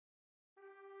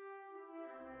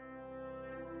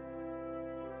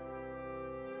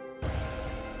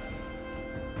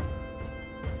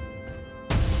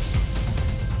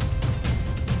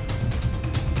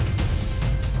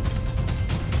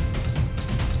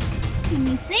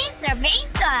Missy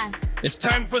Cerveza. It's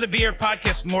time for the beer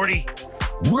podcast, Morty.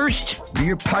 Worst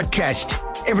beer podcast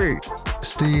ever.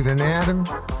 Steve and Adam,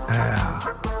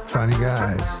 funny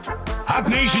guys. Hop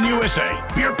Nation USA,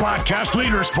 beer podcast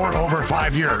leaders for over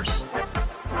 5 years.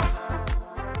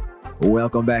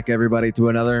 Welcome back, everybody, to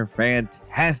another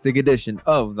fantastic edition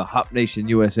of the Hop Nation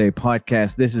USA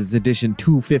podcast. This is edition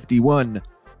 251.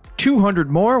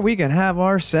 200 more, we can have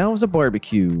ourselves a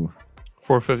barbecue.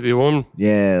 451.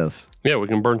 Yes. Yeah, we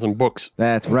can burn some books.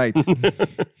 That's right.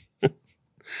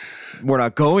 We're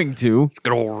not going to. It's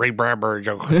good old Ray Bradbury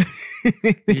joke. You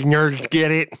nerds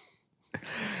get it?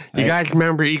 You guys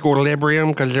remember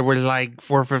Equilibrium? Because it was like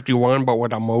 451, but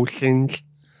with emotions.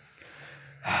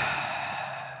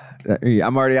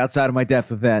 I'm already outside of my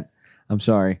depth with that. I'm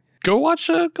sorry. Go watch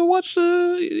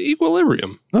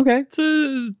Equilibrium. Okay.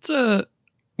 It's a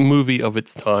movie of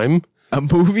its time. A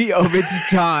movie of its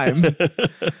time.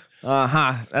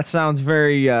 That sounds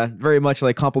very much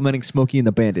like complimenting Smokey and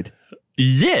the Bandit.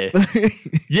 Yeah.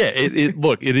 Yeah.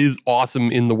 It is awesome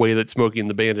in the way that Smokey and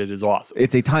the Bandit is awesome.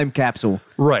 It's a time capsule.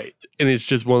 Right. And it's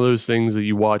just one of those things that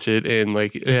you watch it and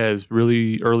like it has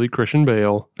really early Christian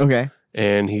Bale. Okay.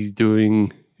 And he's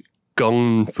doing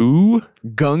Gung Fu.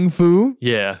 Gung Fu?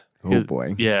 Yeah. Oh,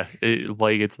 boy. Yeah.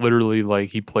 It's literally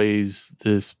like he plays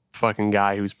this fucking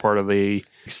guy who's part of a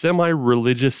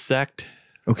semi-religious sect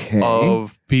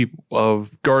of people,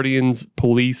 of guardians,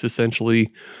 police,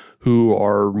 essentially, who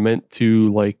are meant to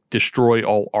like destroy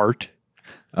all art.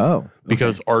 Oh. Okay.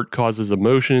 Because art causes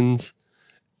emotions.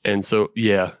 And so,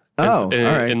 yeah. Oh, all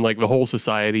right. And like the whole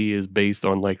society is based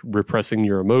on like repressing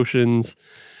your emotions.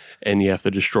 And you have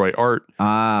to destroy art.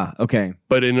 Ah, okay.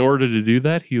 But in order to do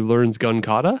that, he learns gun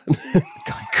kata.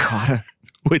 Gun kata.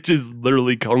 Which is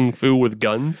literally kung fu with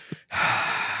guns.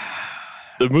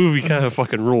 The movie kind of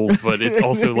fucking rules, but it's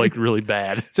also like really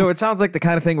bad. So it sounds like the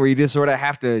kind of thing where you just sort of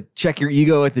have to check your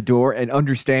ego at the door and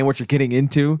understand what you're getting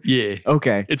into. Yeah.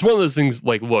 Okay. It's one of those things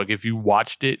like, look, if you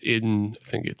watched it in, I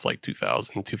think it's like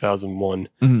 2000, 2001,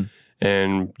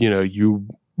 and, you know,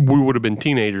 we would have been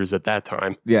teenagers at that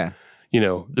time. Yeah. You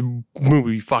know, the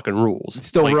movie fucking rules. It's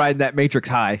still like, riding that Matrix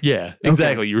high. Yeah,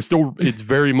 exactly. Okay. It's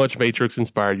very much Matrix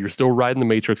inspired. You're still riding the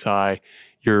Matrix high.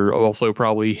 You're also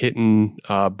probably hitting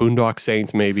Boondock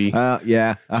Saints, maybe.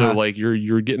 Yeah. So like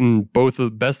you're getting both the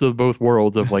best of both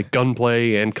worlds of like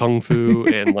gunplay and kung fu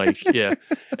and like, yeah.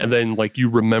 And then like you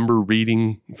remember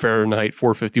reading Fahrenheit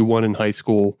 451 in high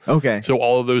school. Okay. So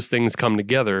all of those things come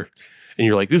together. And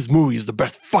you're like, this movie is the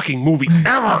best fucking movie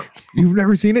ever. You've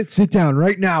never seen it? Sit down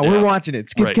right now. Yeah. We're watching it.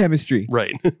 Skip chemistry.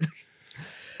 Right.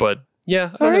 But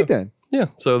yeah. All right then. Yeah.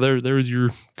 So there's your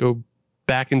go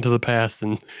back into the past.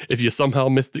 And if you somehow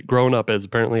missed it growing up, as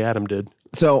apparently Adam did.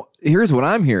 So here's what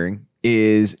I'm hearing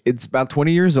is it's about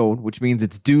 20 years old, which means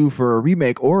it's due for a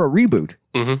remake or a reboot.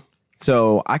 Mm-hmm.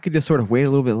 So I could just sort of wait a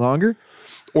little bit longer.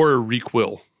 Or a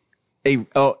requel.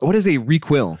 What is a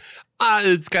requel?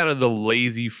 It's kind of the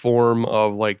lazy form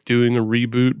of like doing a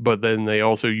reboot, but then they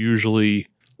also usually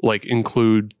like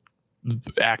include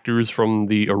actors from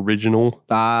the original.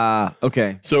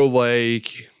 Okay. So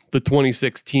like the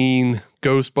 2016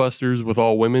 Ghostbusters with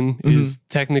all women is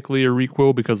technically a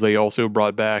requel because they also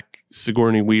brought back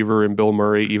Sigourney Weaver and Bill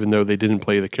Murray, even though they didn't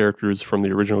play the characters from the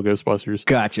original Ghostbusters.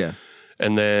 Gotcha.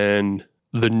 And then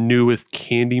the newest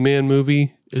Candyman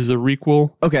movie is a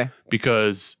requel. Okay.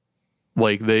 Because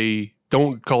like they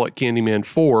don't call it Candyman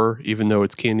 4, even though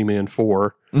it's Candyman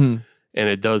 4. And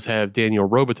it does have Daniel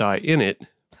Robitaille in it.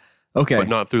 Okay. But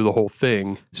not through the whole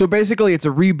thing. So basically it's a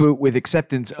reboot with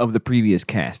acceptance of the previous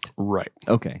cast. Right.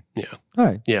 Okay. Yeah. All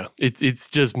right. Yeah. It's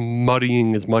just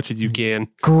muddying as much as you can.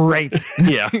 Great.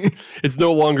 Yeah. It's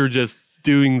no longer just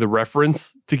doing the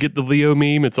reference to get the Leo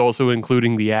meme. It's also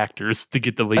including the actors to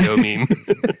get the Leo meme.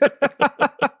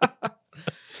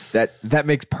 That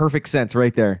makes perfect sense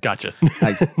right there. Gotcha.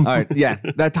 Nice. All right. Yeah.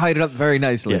 That tied it up very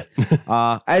nicely.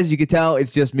 Yeah. As you can tell,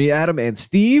 it's just me, Adam, and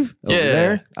Steve over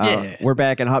there. Yeah. We're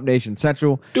back in Hop Nation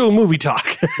Central. Do a movie talk.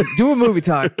 Do a movie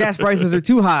talk. Gas prices are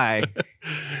too high.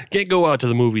 Can't go out to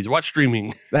the movies. Watch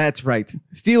streaming. That's right.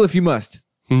 Steal if you must.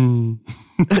 I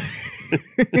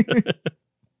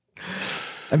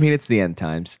mean, it's the end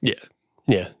times. Yeah.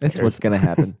 Yeah. That's what's going to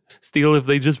happen. Steal if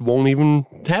they just won't even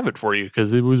have it for you,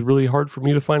 because it was really hard for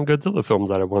me to find Godzilla films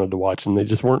that I wanted to watch, and they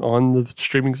just weren't on the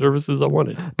streaming services I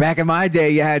wanted. Back in my day,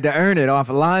 you had to earn it off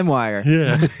of LimeWire.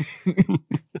 Yeah.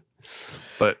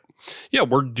 But yeah,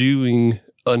 we're doing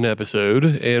an episode,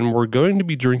 and we're going to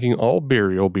be drinking all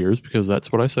burial beers because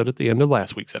that's what I said at the end of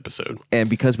last week's episode. And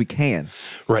because we can.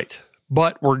 Right.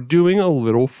 But we're doing a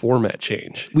little format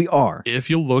change. We are. If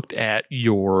you looked at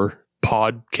your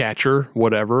podcatcher,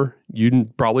 whatever,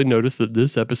 you'd probably notice that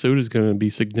this episode is going to be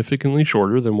significantly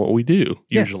shorter than what we do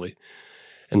usually.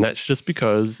 And that's just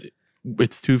because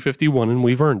it's 2:51 and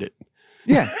we've earned it.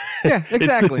 Yeah,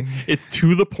 exactly. It's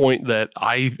to the point that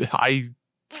I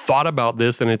thought about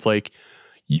this, and it's like,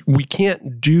 we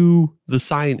can't do the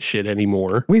science shit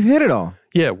anymore. We've hit it all.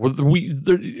 Yeah,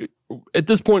 at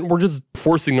this point, we're just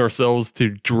forcing ourselves to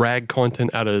drag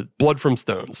content out of blood from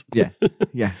stones. Yeah.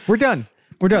 We're done.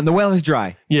 The well is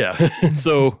dry. Yeah.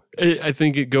 So I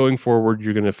think going forward,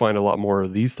 you're going to find a lot more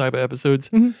of these type of episodes.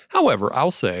 Mm-hmm. However,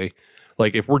 I'll say,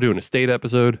 like, if we're doing a state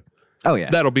episode, oh yeah,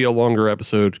 that'll be a longer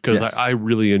episode because Yes. I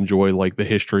really enjoy like the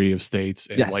history of states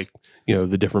and Yes. like, you know,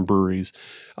 the different breweries.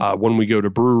 When we go to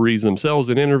breweries themselves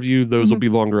and interview, those Mm-hmm. will be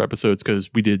longer episodes because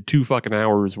we did 2 fucking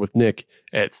hours with Nick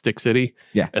at Stick City.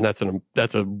 Yeah. And that's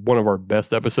one of our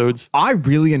best episodes. I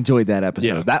really enjoyed that episode.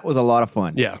 Yeah. That was a lot of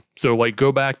fun. Yeah. So like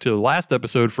go back to the last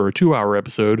episode for a 2-hour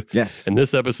episode. Yes. And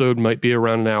this episode might be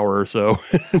around an hour or so.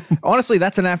 Honestly,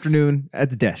 that's an afternoon at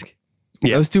the desk.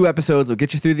 Yeah. Those 2 episodes will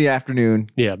get you through the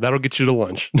afternoon. Yeah. That'll get you to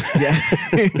lunch. Yeah.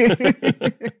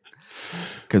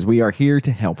 Because we are here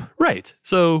to help. Right.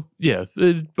 So yeah,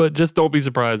 but just don't be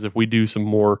surprised if we do some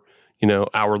more, you know,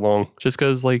 hour long, just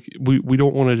because like we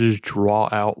don't want to just draw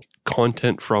out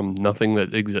content from nothing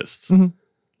that exists.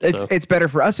 Mm-hmm. So. It's better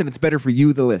for us and it's better for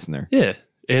you, the listener. Yeah.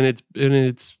 And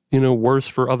it's, you know, worse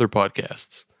for other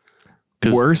podcasts.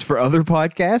 Worse for other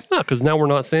podcasts? No, because now we're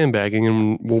not sandbagging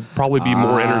and we'll probably be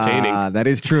more entertaining. That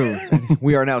is true.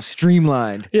 We are now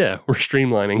streamlined. Yeah, we're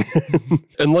streamlining.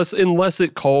 unless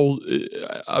it calls,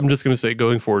 I'm just going to say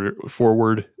going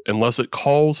forward, unless it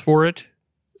calls for it,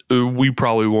 we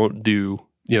probably won't do,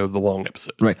 you know, the long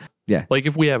episodes. Right. Yeah. Like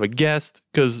if we have a guest,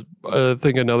 because I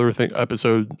think another thing,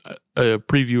 previews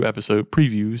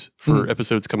for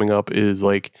episodes coming up is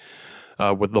like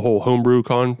with the whole homebrew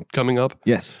con coming up.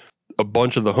 Yes. A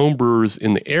bunch of the homebrewers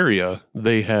in the area,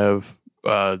 they have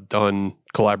done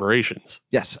collaborations.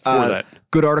 Yes. For that.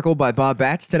 Good article by Bob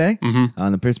Batts today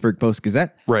on the Pittsburgh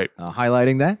Post-Gazette. Right.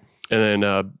 Highlighting that. And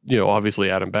then, you know,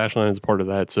 obviously Adam Bashline is a part of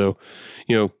that. So,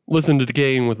 you know, listen to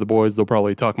Decaying with the boys. They'll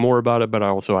probably talk more about it, but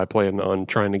I plan on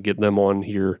trying to get them on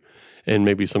here and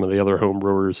maybe some of the other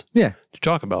homebrewers to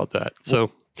talk about that.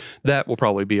 So that will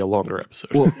probably be a longer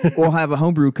episode. We'll have a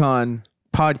Homebrew Con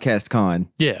podcast con.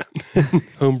 Yeah.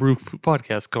 Homebrew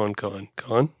podcast con.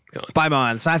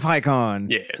 Bimon, Sci-Fi Con.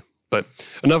 Yeah. But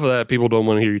enough of that. People don't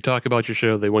want to hear you talk about your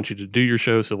show. They want you to do your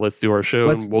show. So let's do our show.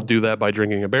 And we'll do that by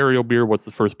drinking a burial beer. What's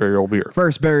the first burial beer?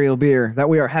 First burial beer that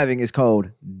we are having is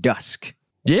called Dusk.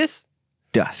 Yes.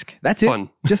 Dusk. That's it. Fun.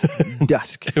 Just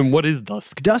Dusk. And what is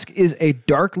Dusk? Dusk is a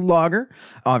dark lager.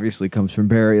 Obviously comes from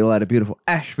burial out of beautiful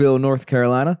Asheville, North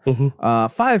Carolina. 5%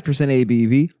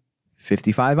 ABV,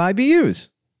 55 IBUs.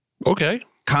 Okay.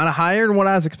 Kind of higher than what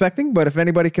I was expecting, but if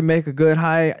anybody can make a good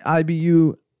high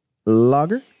IBU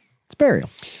lager, it's burial.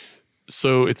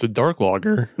 So it's a dark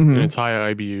lager and it's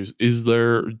high IBUs.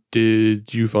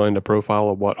 Did you find a profile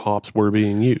of what hops were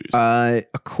being used?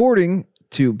 According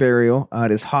to burial,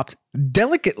 it is hopped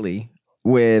delicately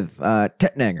with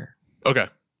Tettnanger. Okay.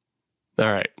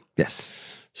 All right. Yes.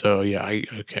 So yeah,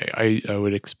 I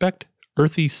would expect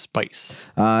earthy spice.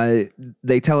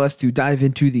 They tell us to dive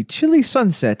into the chilly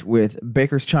sunset with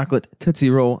Baker's Chocolate, Tootsie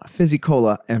Roll, Fizzy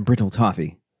Cola, and Brittle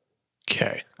Toffee.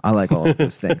 Okay. I like all of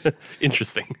those things.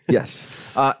 Interesting. Yes.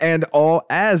 And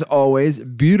as always,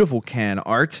 beautiful can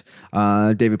art.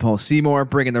 David Paul Seymour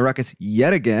bringing the ruckus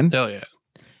yet again. Hell yeah.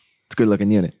 It's a good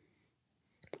looking unit.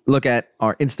 Look at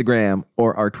our Instagram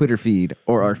or our Twitter feed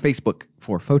or our Facebook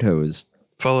for photos.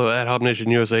 Follow at Hop Nation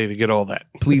USA to get all that.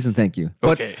 Please and thank you.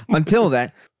 Okay. But until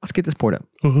that, let's get this poured up.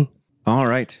 All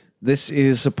right. This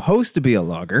is supposed to be a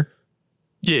lager.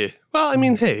 Yeah. Well, I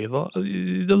mean, hey,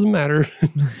 it doesn't matter.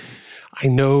 I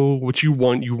know what you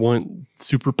want. You want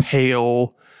super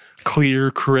pale, clear,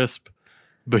 crisp,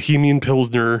 Bohemian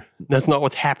Pilsner. That's not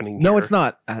what's happening here. No, it's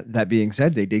not. That being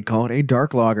said, they did call it a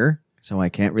dark lager, so I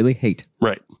can't really hate.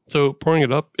 Right. So pouring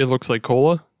it up, it looks like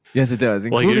cola. Yes, it does,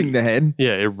 including the head.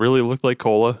 Yeah, it really looked like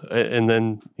cola. And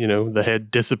then, you know, the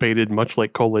head dissipated much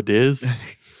like cola does.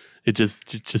 It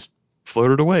just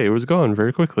floated away. It was gone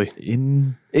very quickly.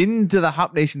 Into the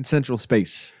Hop Nation Central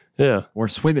space. Yeah. We're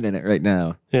swimming in it right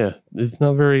now. Yeah. It's not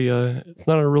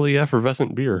a really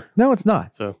effervescent beer. No, it's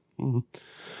not. So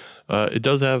it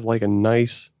does have like a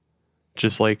nice,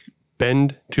 just like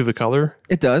bend to the color.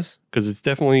 It does. Because it's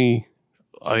definitely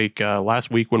like last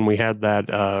week when we had that,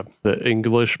 the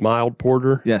English mild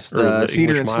porter. Yes, the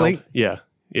cedar English and mild. slate. Yeah.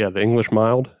 Yeah. The English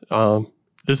mild.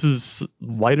 This is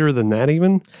lighter than that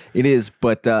even. It is,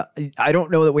 but I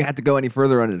don't know that we had to go any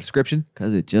further on the description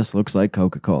because it just looks like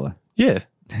Coca-Cola. Yeah.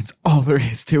 That's all there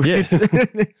is to Yeah.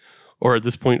 it. Or at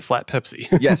this point, flat Pepsi.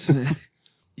 Yes.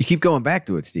 You keep going back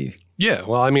to it, Steve. Yeah.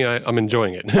 Well, I mean, I'm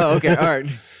enjoying it. Oh, okay. All right.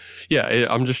 Yeah.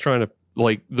 I'm just trying to,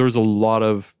 like, there's a lot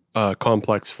of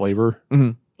complex flavor.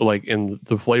 Mhm. Like, and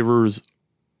the flavors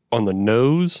on the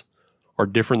nose are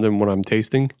different than what I'm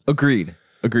tasting. Agreed.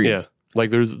 Yeah.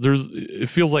 Like, it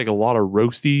feels like a lot of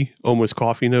roasty, almost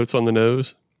coffee notes on the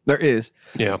nose. There is.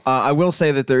 Yeah. I will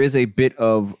say that there is a bit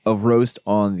of roast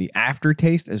on the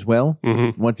aftertaste as well.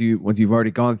 Mm-hmm. Once you've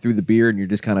already gone through the beer and you're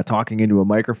just kind of talking into a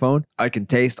microphone, I can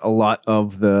taste a lot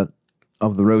of the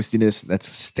roastiness that's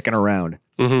sticking around.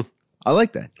 Mm-hmm. I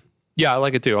like that. Yeah, I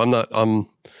like it too.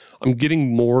 I'm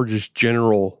getting more just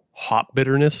general hop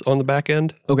bitterness on the back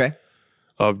end Okay.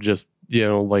 of just,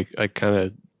 like I kind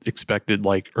of expected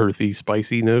like earthy,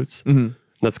 spicy notes. Mm-hmm.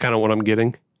 That's kind of what I'm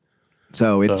getting.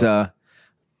 So it's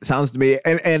sounds to me,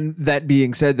 and that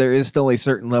being said, there is still a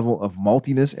certain level of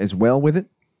maltiness as well with it.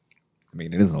 I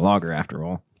mean, it is a lager after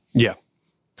all. Yeah.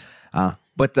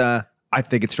 But I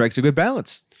think it strikes a good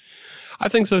balance. I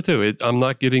think so too. I'm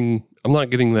not getting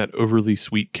that overly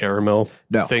sweet caramel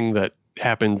thing that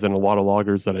happens in a lot of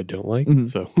lagers that I don't like. Mhm.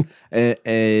 So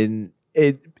and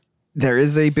there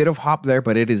is a bit of hop there,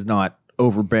 but it is not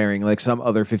overbearing like some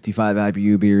other 55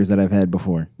 IBU beers that I've had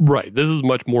before. right, this is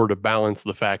much more to balance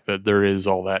the fact that there is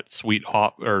all that sweet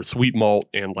hop or sweet malt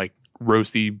and like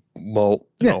roasty malt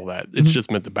and Yeah. all that. It's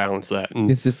just meant to balance that. And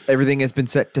It's just everything has been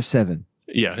set to 7.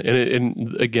 yeah,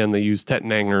 and again, they use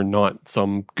Tettnanger, not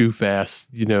some goof ass,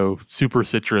 super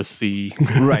citrusy.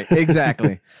 Right,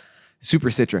 exactly. Super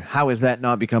Citra. How has that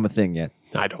not become a thing yet?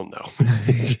 I don't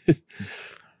know.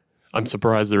 I'm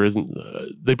surprised there isn't.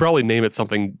 They probably name it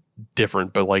something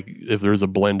different, but like if there's a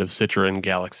blend of Citra and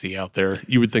Galaxy out there,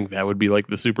 you would think that would be like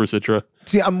the Super Citra.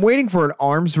 See, I'm waiting for an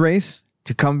arms race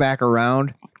to come back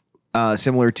around,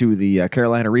 similar to the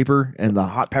Carolina Reaper and the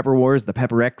Hot Pepper Wars, the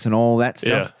Pepper X and all that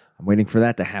stuff. Yeah. I'm waiting for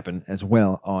that to happen as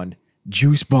well on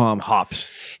Juice Bomb hops.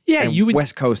 Yeah, and you would.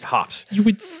 West Coast hops. You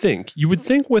would think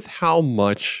with how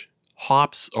much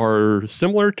hops are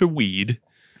similar to weed.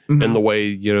 Mhm. And the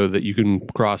way, that you can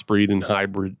crossbreed and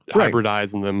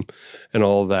hybridize in them and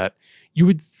all of that, you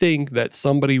would think that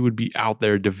somebody would be out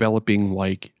there developing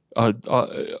like a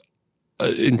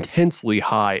intensely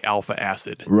high alpha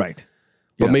acid. Right.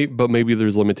 But, Yeah. but maybe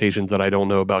there's limitations that I don't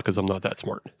know about because I'm not that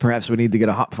smart. Perhaps we need to get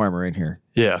a hop farmer in here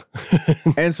Yeah.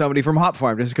 and somebody from Hop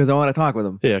Farm just because I want to talk with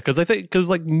them. Yeah. Because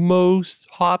like most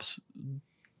hops,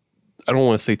 I don't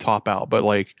want to say top out, but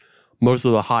like most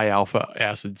of the high alpha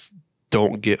acids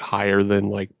don't get higher than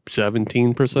like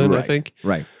 17%, I think.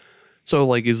 Right. So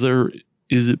like, is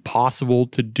it possible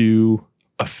to do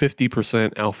a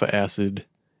 50% alpha acid,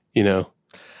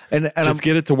 And just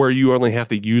get it to where you only have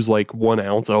to use like 1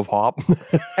 ounce of hop?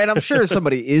 and I'm sure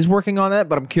somebody is working on that,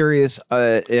 but I'm curious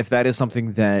if that is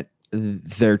something that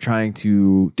they're trying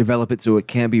to develop it so it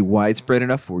can be widespread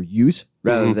enough for use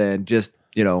rather than just,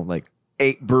 like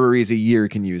 8 breweries a year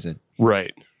can use it.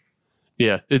 Right.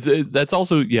 Yeah. That's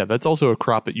also a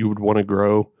crop that you would want to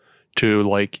grow to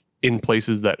like in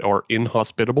places that are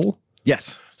inhospitable.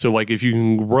 Yes. So like if you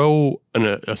can grow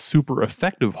a super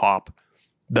effective hop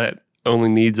that only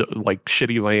needs like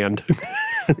shitty land.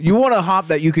 You want a hop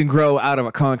that you can grow out of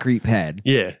a concrete pad.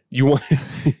 Yeah. You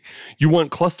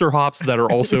want cluster hops that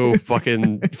are also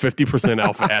fucking 50%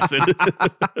 alpha acid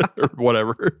or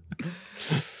whatever.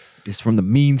 Just from the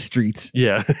mean streets.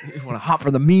 Yeah. You want to hop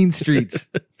from the mean streets.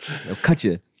 They'll cut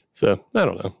you. So I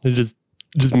don't know. It's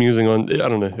just musing on. I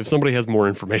don't know if somebody has more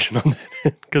information on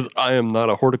that because I am not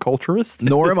a horticulturist.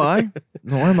 Nor am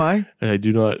I. I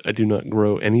do not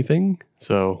grow anything.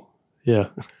 So yeah.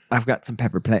 I've got some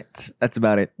pepper plants. That's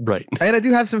about it. Right. And I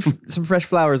do have some fresh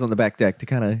flowers on the back deck to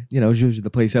kind of, zhuzh the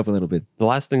place up a little bit. The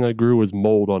last thing I grew was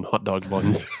mold on hot dog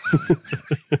buns.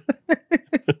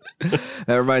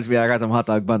 That reminds me, I got some hot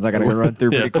dog buns I got to run through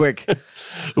pretty quick.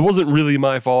 It wasn't really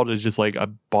my fault. It's just like I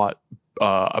bought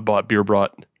beer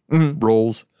brought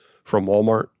rolls from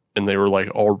Walmart and they were like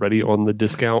already on the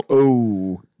discount.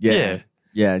 Oh, yeah.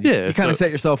 Yeah. You kind of set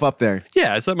yourself up there.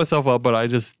 Yeah, I set myself up, but I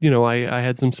just, I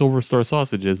had some Silver Star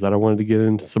sausages that I wanted to get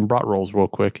into some brat rolls real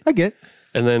quick. I get.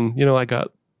 And then, I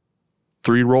got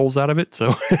 3 rolls out of it.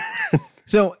 So,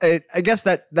 So I guess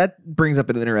that brings up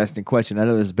an interesting question. I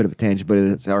know this is a bit of a tangent, but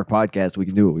it's our podcast. We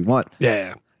can do what we want.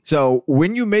 yeah. So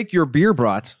when you make your beer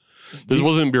brats, This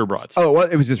wasn't beer brats. oh, well,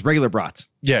 it was just regular brats.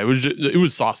 Yeah, it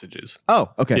was sausages. Oh,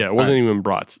 okay. Yeah, it wasn't even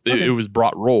brats. It was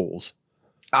brat rolls.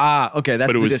 Ah, okay. That's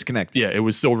But it the was disconnect. Yeah, it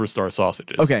was Silver Star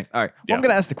sausages. Okay. All right. Well, Yeah. I'm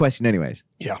going to ask the question anyways.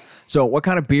 Yeah. So what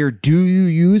kind of beer do you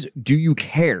use? Do you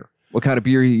care what kind of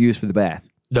beer you use for the bath?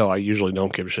 No, I usually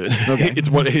don't give a shit. Okay.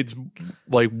 It's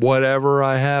like whatever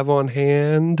I have on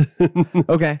hand.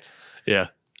 Okay. Yeah.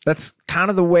 That's kind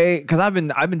of the way, because I've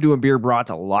been doing beer brats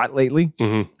a lot lately.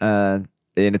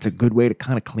 And it's a good way to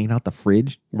kind of clean out the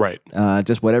fridge. Right.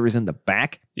 Just whatever's in the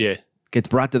back Yeah. gets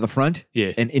brought to the front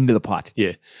Yeah. and into the pot.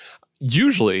 Yeah.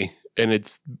 Usually,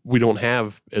 and we don't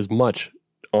have as much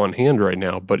on hand right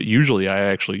now, but usually I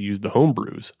actually use the home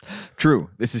brews. True.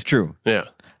 This is true. Yeah.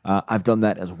 I've done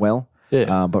that as well.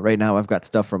 Yeah. But right now I've got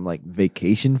stuff from like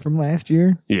vacation from last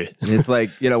year. Yeah. And it's like,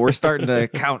 we're starting to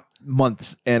count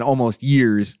months and almost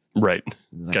years. Right.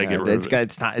 Like, Gotta get rid of it.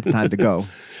 it's time to go.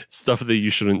 Stuff that you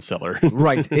shouldn't sell her.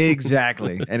 Right.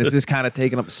 Exactly. And it's just kind of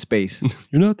taking up space.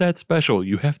 You're not that special.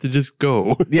 You have to just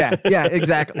go. Yeah. Yeah,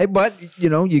 exactly. But,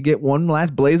 you get one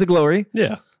last blaze of glory.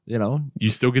 Yeah. You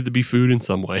still get to be food in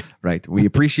some way. Right. We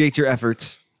appreciate your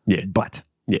efforts. Yeah. But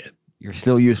Yeah. you're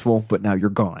still useful, but now you're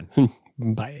gone.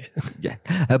 Bye. Yeah.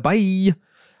 Bye.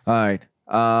 All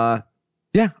right.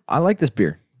 Yeah, I like this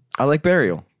beer. I like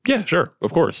Burial. Yeah, sure.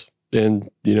 Of course. And,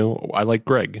 I like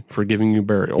Greg for giving you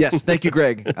Burial. Yes, thank you,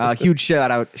 Greg. Huge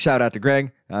shout out to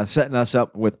Greg, setting us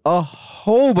up with a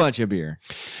whole bunch of beer.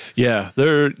 Yeah,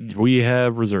 we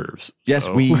have reserves. Yes,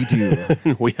 So, we do.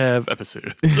 we have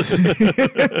episodes.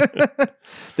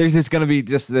 There's just going to be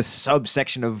just this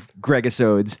subsection of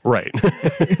Gregisodes. Right.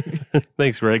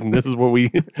 Thanks, Greg. This is what we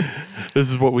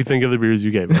think of the beers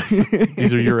you gave us.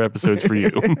 These are your episodes for you.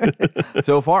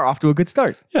 So far, off to a good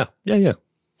start. Yeah.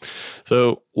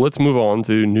 So let's move on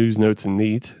to news, notes, and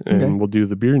neat, and Okay. we'll do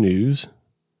the beer news.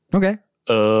 Okay.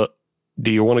 Do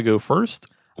you want to go first,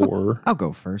 or I'll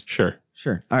go first. Sure.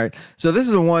 All right. So this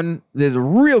is there's a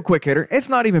real quick hitter. It's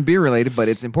not even beer related, but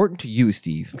it's important to you,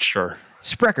 Steve. Sure.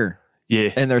 Sprecher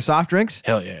Yeah. and their soft drinks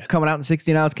Hell yeah. coming out in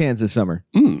 16-ounce cans this summer.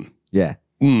 Yeah.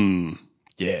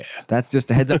 Yeah. That's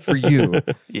just a heads up for you.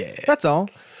 Yeah. That's all.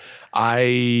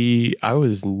 I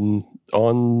was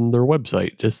on their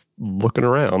website just looking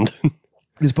around.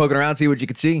 Just poking around, see what you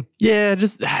could see. Yeah,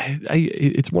 just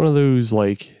it's one of those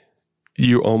like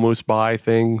you almost buy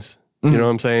things. You know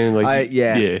what I'm saying? Like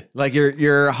yeah. Like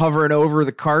you're hovering over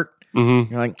the cart.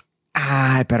 Mm-hmm. You're like,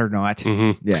 I better not.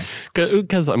 Mm-hmm. Yeah.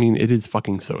 Because it is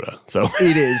fucking soda. So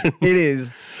It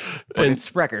is. But And- it's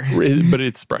Sprecher. but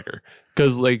it's Sprecher.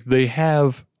 Because like they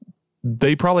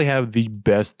probably have the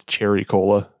best cherry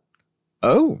cola.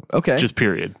 Oh, okay. Just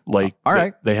period. Like all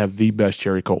right. they have the best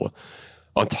cherry cola.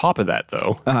 On top of that,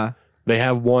 though, Uh-huh. they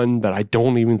have one that I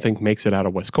don't even think makes it out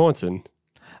of Wisconsin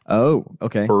Oh,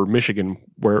 okay. or Michigan,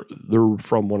 where they're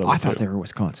from. One of the I thought two. they were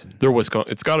Wisconsin. They're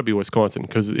Wisconsin. It's got to be Wisconsin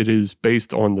because it is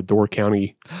based on the Door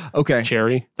County Okay.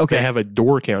 cherry. Okay. They have a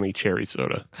Door County cherry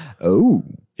soda. Oh,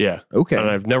 Yeah. okay. And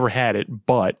I've never had it,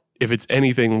 but if it's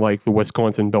anything like the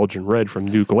Wisconsin Belgian Red from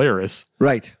New Glarus,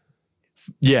 Right.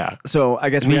 yeah, So I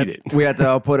guess Need we it. had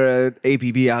to put a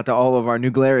APB out to all of our New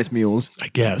Glarus mules. I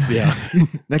guess, yeah.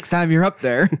 Next time you're up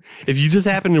there. If you just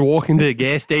happen to walk into a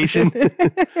gas station,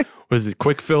 was it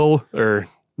Quick Fill or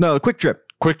No, Quick Trip.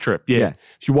 Quick Trip? Yeah. Yeah.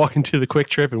 If you walk into the Quick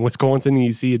Trip in Wisconsin and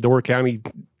you see a Door County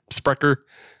Sprecher,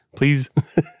 please,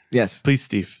 Yes. please,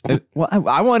 Steve. Well,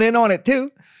 I want in on it too.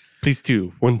 Please,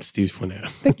 too. One Steve's, one Adam.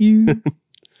 Thank you.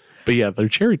 But yeah, their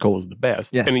cherry cola is the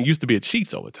best. Yes. And it used to be at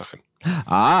Sheetz all the time.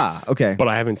 Ah, okay. But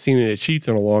I haven't seen it at Sheetz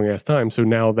in a long ass time. So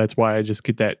now that's why I just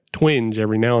get that twinge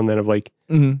every now and then of like,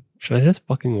 should I just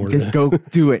fucking order Just it? go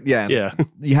do it. Yeah. Yeah.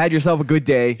 You had yourself a good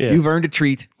day. Yeah. You've earned a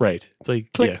treat. Right. It's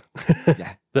like, Click.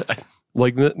 yeah.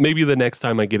 Like maybe the next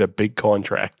time I get a big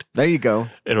contract, There you go.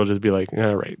 it'll just be like,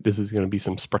 all right, this is going to be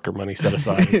some Sprecher money set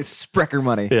aside. It's Sprecher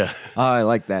money. Yeah. Oh, I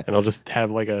like that. And I'll just have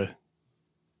like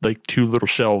two little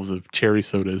shelves of cherry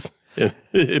sodas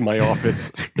in my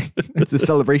office. It's a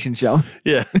celebration show.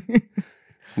 Yeah.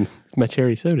 It's my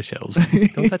cherry soda shelves.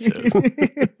 Don't touch those.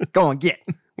 Go on, get.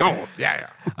 Oh, yeah.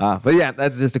 But yeah,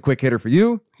 that's just a quick hitter for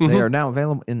you. They are now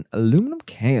available in aluminum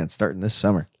cans starting this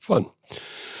summer. Fun.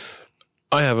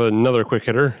 I have another quick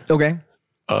hitter. Okay.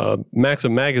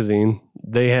 Maxim Magazine,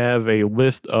 they have a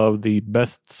list of the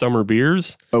best summer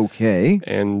beers. Okay.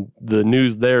 And the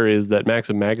news there is that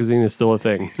Maxim Magazine is still a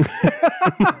thing.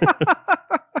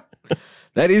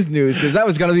 That is news because that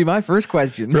was going to be my first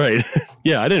question. Right.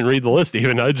 Yeah, I didn't read the list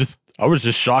even. I was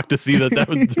just shocked to see that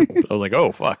was, I was like,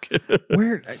 oh, fuck.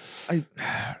 Where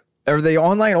are they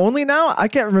online only now? I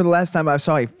can't remember the last time I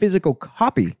saw a physical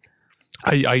copy.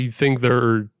 I think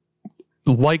they're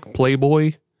like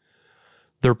Playboy.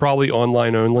 They're probably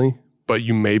online only, but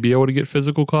you may be able to get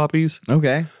physical copies.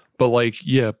 Okay. But like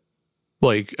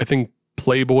I think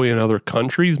Playboy in other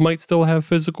countries might still have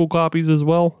physical copies as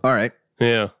well. All right.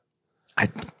 Yeah.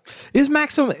 Is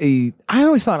Maxim I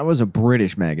always thought it was a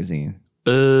British magazine.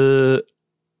 I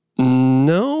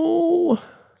No.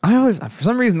 For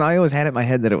some reason, I always had it in my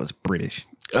head that it was British.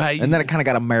 And then it kind of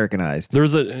got Americanized.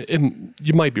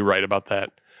 You might be right about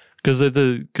that.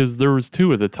 Because there was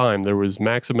two at the time. There was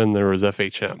Maxim and there was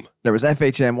FHM. There was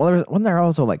FHM. Well, wasn't there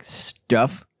also like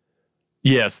Stuff?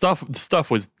 Yeah,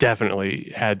 stuff was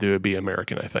definitely had to be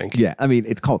American, I think. Yeah, I mean,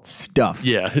 it's called Stuff.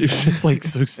 Yeah, it was just like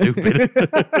so stupid.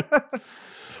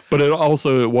 But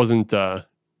it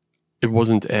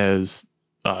wasn't as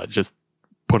just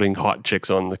putting hot chicks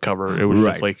on the cover. It was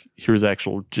just like, here's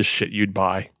actual just shit you'd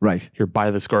buy. Right. Here,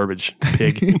 buy this garbage,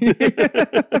 pig.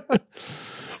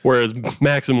 Whereas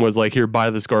Maxim was like, here, buy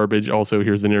this garbage. Also,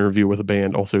 here's an interview with a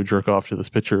band. Also, jerk off to this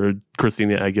picture of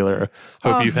Christina Aguilera.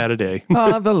 Hope you've had a day.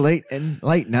 The late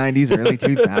 90s, early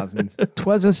 2000s.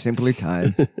 'Twas a simpler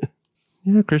time.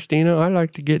 Yeah, Christina, I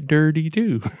like to get dirty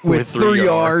too. With 3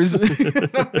 R's.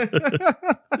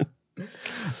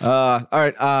 All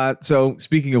right. So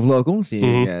speaking of local,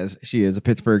 seeing as she is a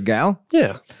Pittsburgh gal.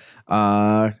 Yeah.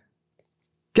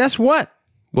 Guess what?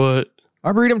 What?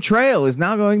 Arboretum Trail is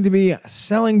now going to be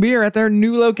selling beer at their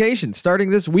new location starting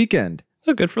this weekend.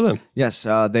 Oh, good for them. Yes,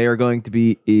 they are going to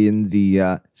be in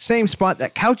the same spot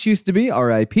that Couch used to be,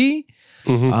 RIP.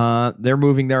 They're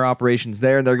moving their operations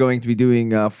there. They're going to be doing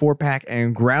 4-pack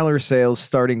and growler sales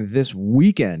starting this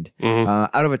weekend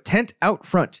out of a tent out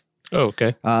front. Oh,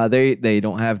 okay. They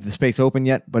don't have the space open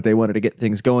yet, but they wanted to get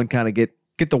things going, kind of get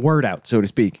the word out, so to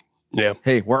speak. Yeah.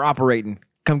 Hey, we're operating.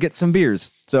 Come get some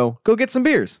beers. So go get some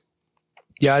beers.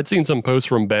 Yeah, I'd seen some posts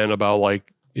from Ben about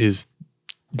like his,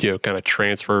 kind of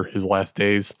transfer, his last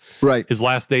days. Right. His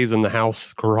last days in the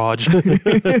house garage.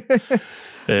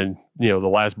 And,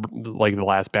 the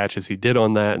last batches he did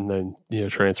on that and then,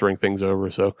 transferring things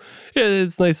over. So, yeah,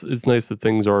 it's nice. It's nice that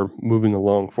things are moving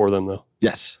along for them, though.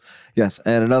 Yes.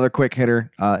 And another quick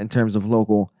hitter in terms of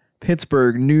local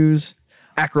Pittsburgh news,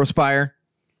 Acrospire,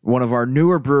 one of our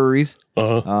newer breweries,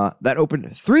 that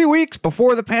opened 3 weeks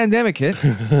before the pandemic hit.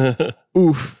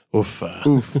 Oof.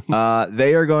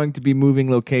 They are going to be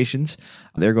moving locations.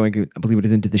 They're going to, I believe it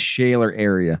is into the Shaler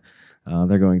area.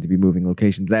 They're going to be moving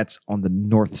locations. That's on the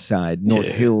north side, North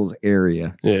Hills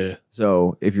area. Yeah.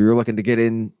 So if you're looking to get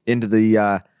into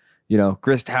the,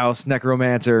 Grist House,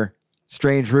 Necromancer,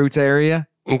 Strange Roots area,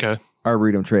 okay.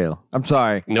 Arboretum Trail. I'm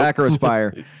sorry. Nope.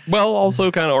 Acrospire. Well, also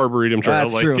kind of Arboretum Trail.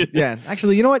 That's true. Yeah.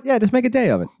 Actually, you know what? Yeah, just make a day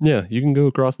of it. Yeah, you can go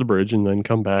across the bridge and then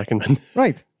come back and then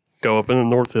go up in the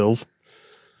North Hills.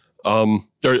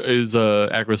 Is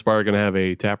Acrospire going to have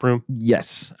a tap room?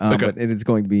 Yes. But it's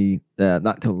going to be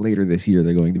not till later this year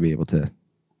they're going to be able to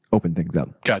open things up.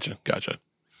 Gotcha.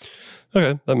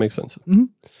 Okay, that makes sense.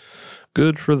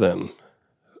 Good for them.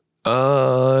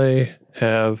 I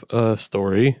have a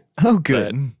story. Oh,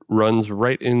 good. That runs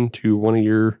right into one of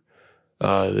your.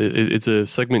 It's a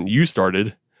segment you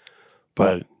started,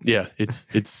 but yeah, it's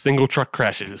single truck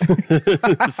crashes,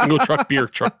 single truck beer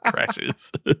truck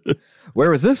crashes. Where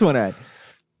was this one at?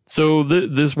 So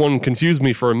this one confused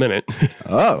me for a minute.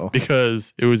 Oh,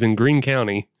 because it was in Greene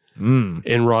County,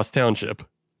 in Ross Township.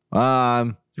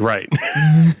 Right.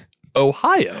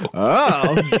 Ohio.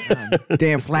 Oh,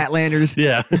 damn Flatlanders.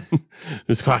 Yeah.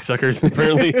 There's cocksuckers,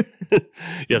 apparently.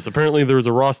 Yes, apparently there was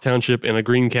a Ross Township in a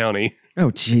Greene County.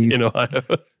 Oh, jeez. In Ohio.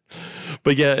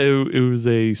 But yeah, it was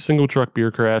a single truck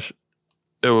beer crash.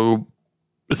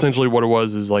 Essentially what it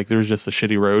was is like there's just a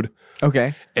shitty road.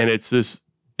 Okay. And it's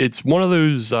one of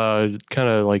those kind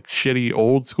of like shitty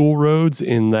old school roads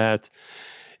in that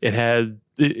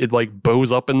it like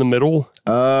bows up in the middle.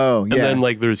 Oh, yeah. And then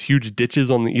like there's huge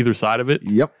ditches on either side of it.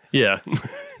 Yep. Yeah.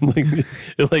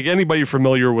 like anybody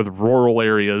familiar with rural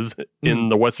areas in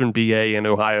the Western PA and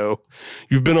Ohio,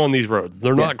 you've been on these roads.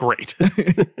 They're not great.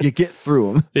 You get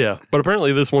through them. Yeah. But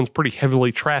apparently this one's pretty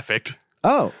heavily trafficked.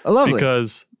 Oh, lovely.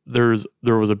 Because there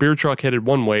was a beer truck headed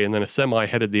one way and then a semi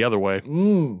headed the other way.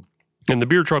 And the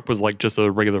beer truck was like just a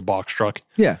regular box truck.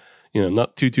 Yeah.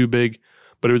 Not too big.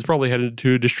 But it was probably headed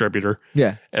to a distributor.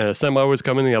 Yeah. And a semi was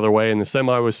coming the other way, and the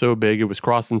semi was so big it was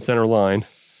crossing center line.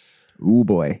 Ooh,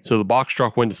 boy. So the box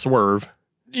truck went to swerve,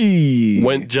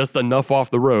 went just enough off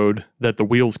the road that the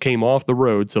wheels came off the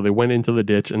road, so they went into the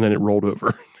ditch, and then it rolled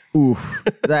over. Oof.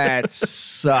 That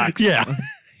sucks. Yeah.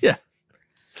 Yeah.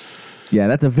 Yeah,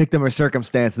 that's a victim of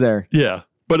circumstance there. Yeah.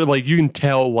 But like you can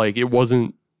tell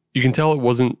it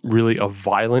wasn't really a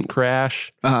violent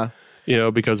crash. Uh-huh.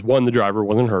 Because one, the driver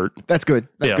wasn't hurt. That's good.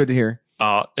 That's good to hear.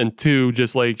 And two,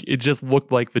 just like it just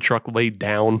looked like the truck laid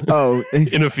down. Oh,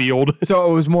 in a field. So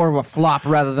it was more of a flop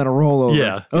rather than a rollover.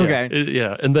 Yeah. Okay.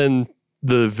 Yeah. And then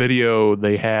the video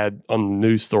they had on the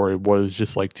news story was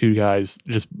just like two guys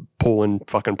just pulling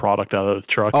fucking product out of the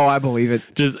truck. Oh, I believe it.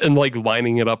 And like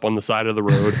lining it up on the side of the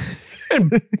road.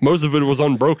 And most of it was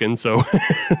unbroken, so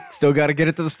Still got to get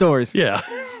it to the stores. yeah.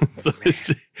 So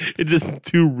it's just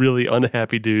two really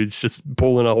unhappy dudes just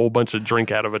pulling a whole bunch of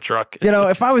drink out of a truck. You know,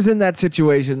 if I was in that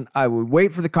situation, I would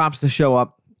wait for the cops to show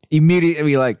up, immediately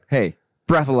be like, hey,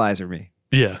 breathalyzer me.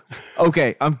 Yeah.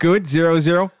 Okay, I'm good.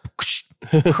 0-0.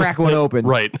 Crack one open.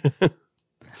 Right.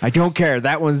 I don't care.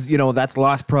 That one's, that's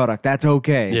lost product. That's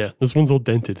okay. Yeah. This one's all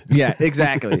dented. Yeah,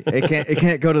 exactly. It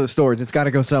can't go to the stores. It's got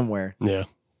to go somewhere. Yeah.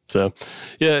 So,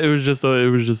 yeah, it was just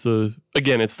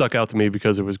again, it stuck out to me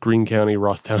because it was Greene County,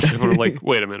 Ross Township. And I'm like,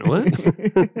 wait a minute,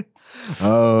 what?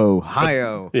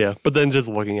 Ohio. Yeah. But then just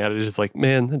looking at it, it's just like,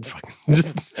 man,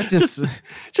 just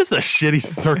a shitty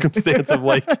circumstance of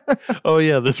like, oh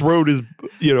yeah, this road is,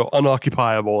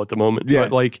 unoccupiable at the moment. Yeah.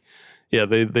 But like, yeah,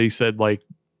 they said like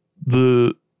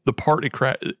the part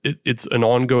it's an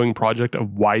ongoing project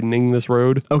of widening this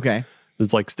road. Okay.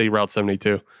 It's like State Route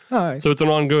 72. All right. So it's an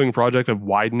ongoing project of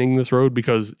widening this road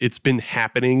because it's been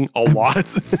happening a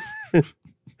lot.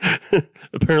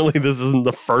 Apparently, this isn't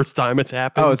the first time it's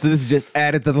happened. Oh, so this is just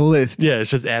added to the list. Yeah, it's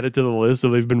just added to the list. So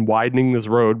they've been widening this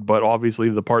road, but obviously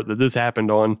the part that this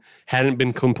happened on hadn't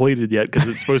been completed yet because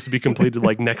it's supposed to be completed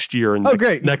like next year and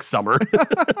next summer.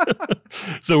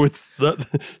 So it's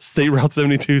the State Route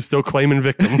 72 still claiming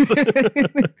victims.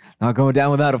 Not going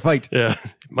down without a fight. Yeah,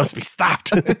 it must be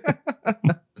stopped.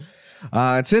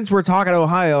 And since we're talking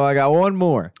Ohio, I got one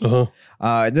more.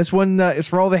 And this one is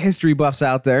for all the history buffs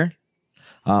out there.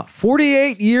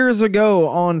 48 years ago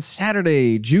on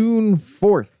Saturday, June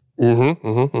 4th,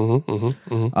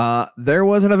 there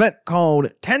was an event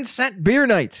called 10-Cent Beer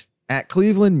Night at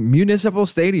Cleveland Municipal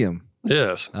Stadium.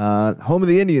 Yes. Home of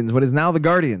the Indians, what is now the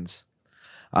Guardians.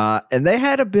 And they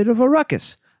had a bit of a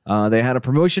ruckus. They had a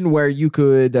promotion where you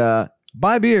could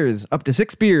buy beers, up to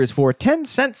 6 beers for 10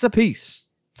 cents a piece.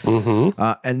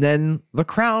 And then the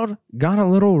crowd got a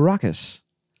little ruckus.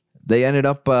 They ended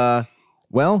up,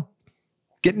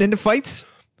 getting into fights.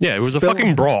 Yeah, it was a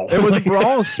fucking brawl. It was a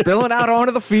brawl, spilling out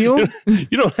onto the field. You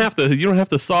don't have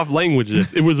to soft language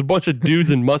this. It was a bunch of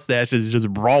dudes in mustaches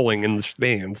just brawling in the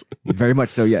stands. Very much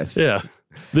so, yes. Yeah.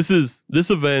 This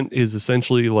event is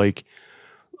essentially like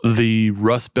the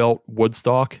Rust Belt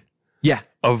Woodstock. Yeah.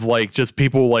 Of like just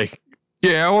people like,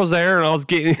 yeah, I was there and I was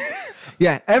getting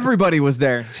Yeah, everybody was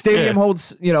there. Stadium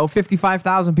holds,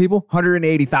 55,000 people.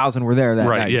 180,000 were there that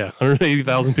right, night. Yeah.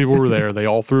 180,000 people were there. They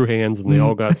all threw hands and they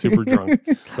all got super drunk.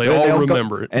 They all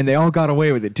remember it. And they all got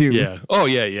away with it too. Yeah. Oh,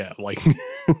 yeah. Like,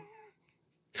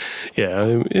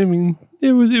 yeah, I mean,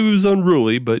 it was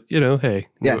unruly, but, hey.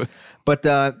 Yeah. But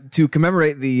to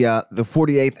commemorate the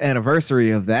 48th anniversary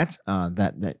of that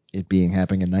it being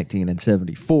happening in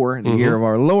 1974, in the year of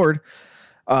our Lord,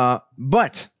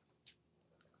 but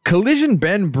Collision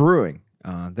Bend Brewing,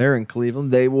 they're in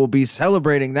Cleveland. They will be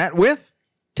celebrating that with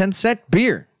 10-Cent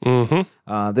beer.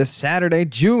 This Saturday,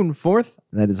 June 4th.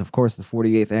 That is, of course, the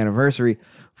 48th anniversary.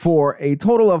 For a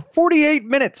total of 48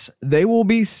 minutes, they will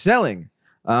be selling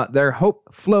their Hope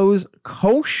Flows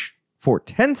Kolsch for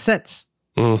 10 cents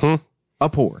a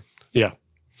pour. Yeah.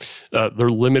 They're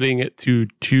limiting it to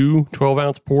 2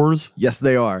 12-ounce pours. Yes,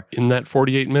 they are. In that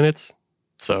 48 minutes.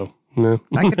 So... No.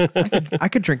 I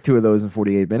could drink 2 of those in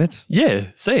 48 minutes. Yeah,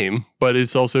 same. But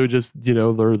it's also just,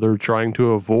 they're trying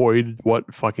to avoid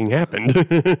what fucking happened.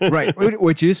 Right.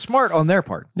 Which is smart on their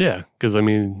part. Yeah. Because, I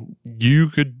mean, you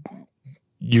could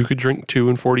drink 2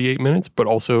 in 48 minutes, but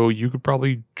also you could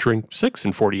probably drink 6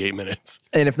 in 48 minutes.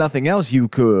 And if nothing else, you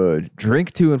could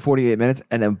drink 2 in 48 minutes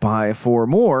and then buy 4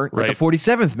 more at the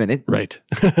 47th minute. Right.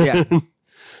 Yeah.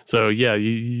 So, yeah,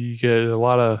 you get a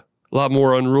lot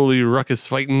more unruly ruckus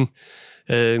fighting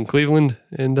in Cleveland,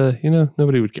 and,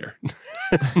 nobody would care.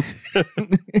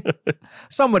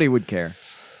 Somebody would care.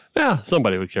 Yeah,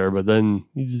 somebody would care, but then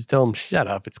you just tell them, shut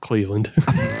up, it's Cleveland.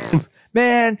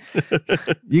 Man,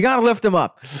 you got to lift them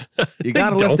up. You got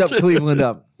to lift up Cleveland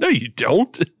up. No, you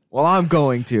don't. Well, I'm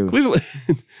going to.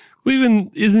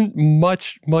 Cleveland isn't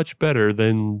much better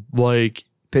than, like...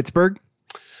 Pittsburgh?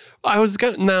 I was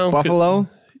going to... No. Buffalo?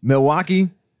 Milwaukee?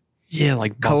 Yeah,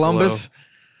 like Columbus? Buffalo.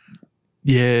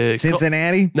 Yeah.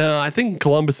 Cincinnati? No, I think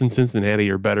Columbus and Cincinnati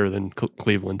are better than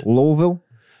Cleveland. Louisville?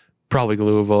 Probably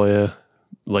Louisville, yeah.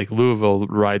 Like Louisville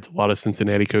rides a lot of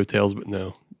Cincinnati coattails, but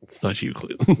no, it's not you,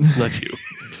 Cleveland. It's not you.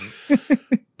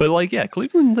 But like, yeah,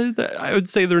 Cleveland, I would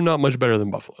say they're not much better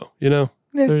than Buffalo, Yeah.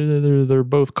 They're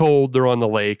both cold. They're on the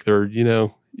lake. They're,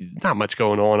 not much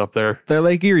going on up there. They're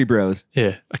Lake Erie bros.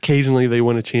 Yeah. Occasionally they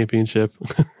win a championship.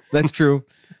 That's true.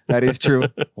 That is true.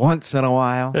 Once in a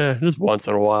while. Yeah, just once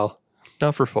in a while.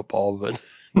 Not for football, but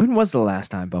When was the last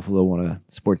time Buffalo won a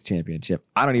sports championship?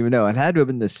 I don't even know. It had to have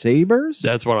been the Sabres.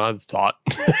 that's what I thought.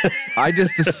 I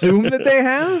just assume that they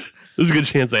have. There's a good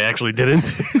chance they actually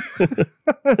didn't.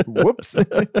 Whoops.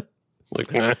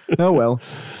 Like, nah. Oh well.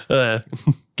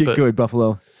 Get But- good,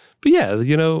 Buffalo. But yeah,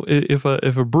 you know, if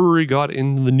a brewery got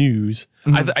in the news,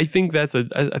 I think that's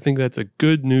a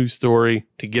good news story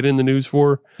to get in the news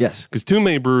for. Yes. Because too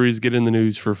many breweries get in the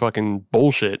news for fucking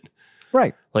bullshit,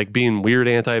 Right. like being weird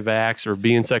anti-vax or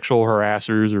being sexual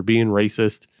harassers or being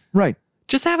racist. Right.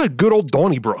 Just have a good old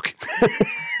Donnybrook.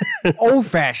 Old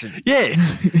fashioned. Yeah,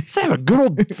 just have a good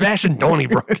old fashioned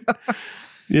Donnybrook.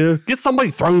 Yeah, get somebody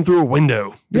thrown through a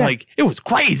window. Be Yeah. like, it was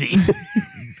crazy.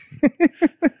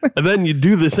 And then you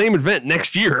do the same event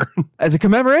next year. As a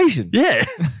commemoration. Yeah.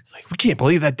 It's like, we can't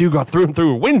believe that dude got thrown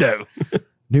through a window.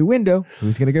 New window.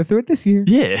 Who's gonna go through it this year?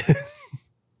 Yeah.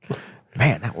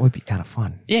 Man, that would be kind of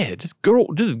fun. Yeah. Just good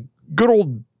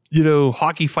old, you know,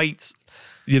 hockey fights.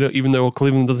 You know, even though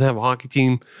Cleveland doesn't have a hockey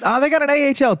team. They got an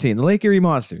AHL team, the Lake Erie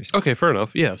Monsters. Okay, fair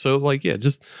enough. Yeah. So, like, yeah,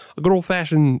 just a good old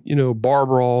fashioned, you know, bar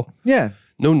brawl. Yeah.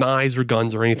 No knives or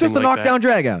guns or anything Just a like knockdown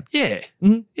drag out. Yeah.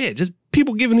 Mhm. Yeah. Just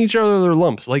people giving each other their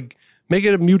lumps. Like, make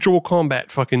it a mutual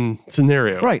combat fucking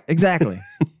scenario. Right, exactly.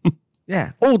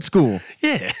 Yeah. Old school.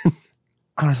 Yeah.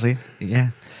 Honestly, yeah.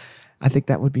 I think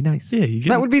that would be nice. Yeah, you get-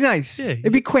 that would be nice. Yeah,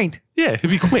 It'd be quaint. Yeah. It'd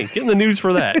be quaint. Get in the news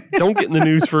for that. Don't get in the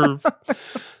news for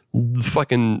the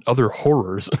fucking other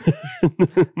horrors.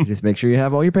 Just make sure you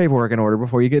have all your paperwork in order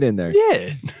before you get in there.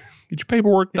 Yeah. Get your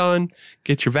paperwork done.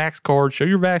 Get your vax card. Show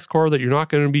your vax card that you're not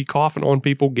going to be coughing on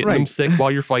people, getting them Right. sick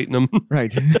while you're fighting them.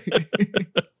 Right.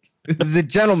 This is a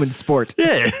gentleman's sport.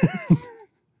 Yeah.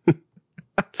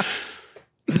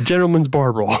 It's a gentleman's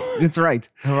bar brawl. That's right.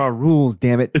 There are rules,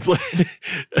 damn it. It's like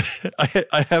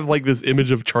I have like this image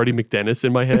of Charlie McDennis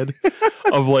in my head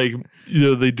of like, you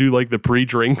know, they do like the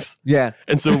pre-drinks. Yeah.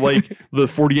 And so like the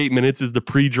 48 minutes is the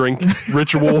pre-drink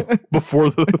ritual before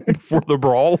the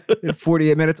brawl.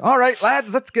 48 minutes. All right,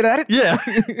 lads, let's get at it. Yeah.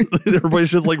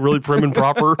 Everybody's just like really prim and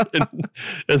proper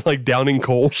and like downing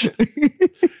Kolsch.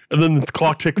 And then the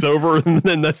clock ticks over and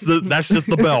then that's just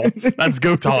the bell. That's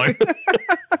go time.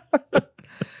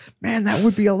 Man, that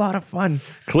would be a lot of fun.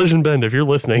 Collision Bend, if you're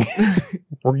listening,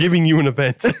 we're giving you an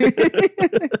event.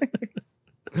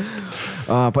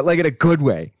 But like in a good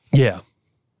way. Yeah.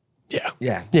 Yeah.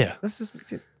 Yeah. Yeah. Let's just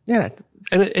yeah.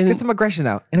 And Get some aggression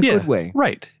out in a yeah, good way.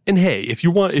 Right. And hey, if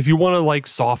you want to like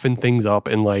soften things up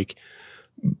and like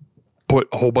put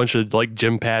a whole bunch of like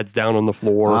gym pads down on the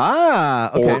floor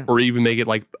Okay. or even make it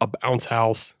like a bounce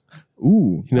house,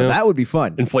 Ooh, you know, that would be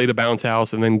fun. inflate a bounce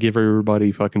house and then give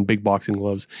everybody fucking big boxing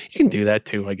gloves. You can do that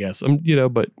too, I guess. You know,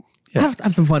 but yeah.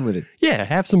 Have some fun with it. Yeah,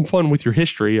 have some fun with your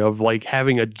history of like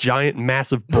having a giant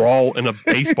massive brawl in a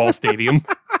baseball stadium.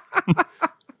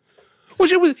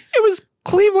 Which it was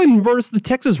Cleveland versus the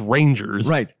Texas Rangers.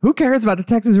 Right. Who cares about the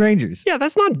Texas Rangers? Yeah,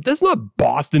 that's not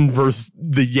Boston versus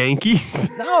the Yankees.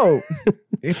 No.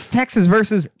 It's Texas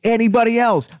versus anybody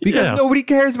else because Yeah. nobody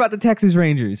cares about the Texas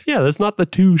Rangers. Yeah, that's not the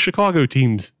two Chicago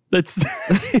teams. That's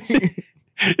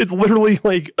it's literally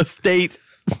like a state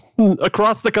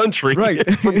across the country Right.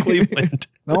 from Cleveland.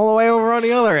 All the way over on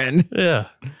the other end. Yeah.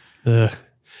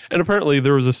 And apparently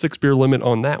there was a 6 beer limit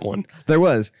on that one. There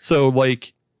was. So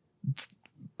like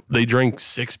they drank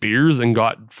 6 beers and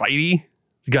got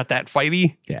that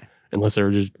fighty. Yeah. Unless they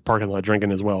were just parking lot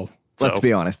drinking as well. Let's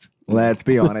be honest. Let's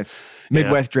be honest.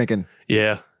 Midwest drinking.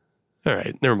 Yeah. All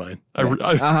right. Never mind.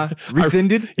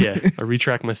 Rescinded. Yeah. I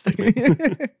retract my statement.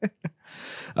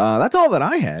 That's all that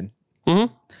I had.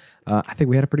 Mhm. I think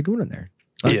we had a pretty good one in there.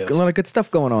 Yes. A lot of good stuff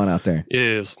going on out there. It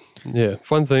is. Yeah.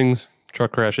 Fun things.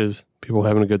 Truck crashes. People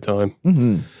having a good time.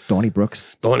 Mm-hmm. Donnie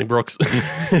Brooks. Donnie Brooks.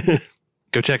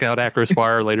 Go check out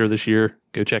Acrospire later this year.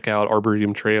 Go check out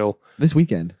Arboretum Trail This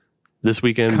weekend. this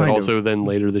weekend, but Kind of. also then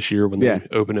later this year when Yeah. they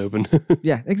open.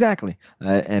 Yeah, exactly.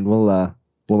 And we'll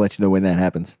let you know when that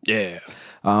happens. Yeah.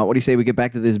 What do you say we get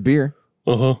back to this beer?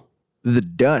 Uh-huh. The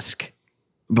Dusk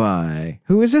by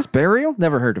who is this? Burial?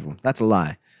 Never heard of him. That's a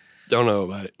lie. Don't know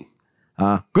about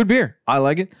it. Good beer. I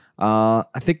like it. I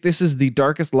think this is the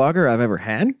darkest lager I've ever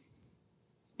had.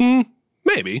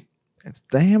 Maybe. It's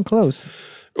damn close.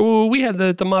 Oh, we had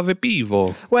the Tamave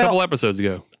Pivo a Well- couple episodes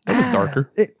ago. That was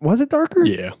darker. Was it darker?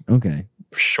 Yeah. Okay.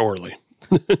 Surely.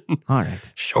 All right.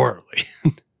 Surely.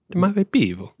 Tamave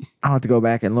Pivo. I'll have to go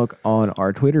back and look on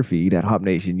our Twitter feed at Hop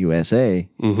Nation USA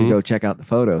to go check out the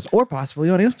photos, or possibly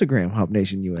on Instagram, Hop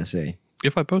Nation USA.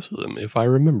 If I posted them, if I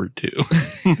remembered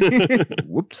to.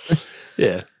 Whoops.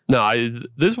 Yeah. No,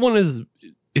 this one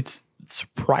it's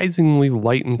surprisingly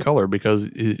light in color because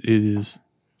it is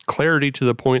clarity to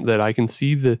the point that I can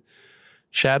see the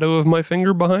shadow of my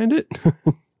finger behind it.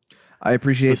 I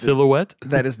appreciate The silhouette.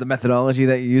 that is the methodology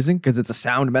that you're using because it's a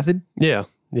sound method. Yeah.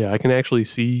 Yeah. I can actually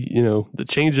see, the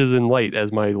changes in light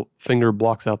as my finger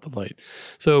blocks out the light.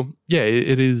 So yeah,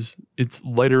 it's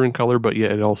lighter in color, but yeah,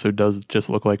 it also does just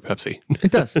look like Pepsi.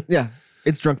 It does. Yeah.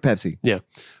 It's drunk Pepsi. Yeah.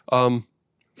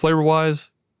 Flavor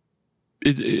wise,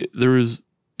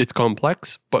 it's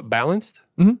complex but balanced.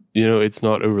 Mhm. It's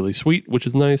not overly sweet, which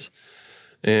is nice,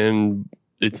 and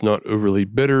it's not overly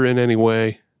bitter in any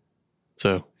way.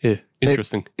 So yeah,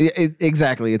 interesting.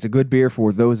 Exactly. It's a good beer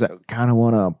for those that kind of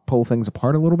want to pull things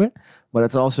apart a little bit, but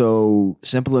it's also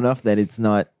simple enough that it's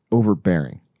not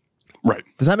overbearing. Right.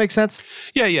 Does that make sense?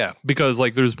 Yeah. Because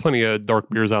there's plenty of dark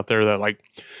beers out there that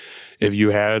if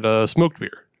you had a smoked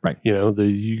beer, right?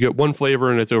 You get one flavor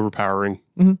and it's overpowering.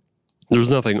 Mm-hmm. There's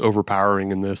nothing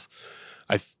overpowering in this.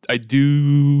 I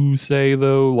do say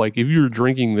though, if you're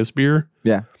drinking this beer,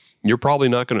 yeah, you're probably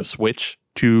not going to switch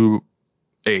to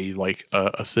a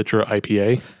Citra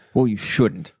IPA. Well, you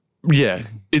shouldn't. Yeah,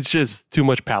 it's just too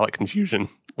much palate confusion.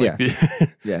 Yeah.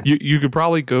 You could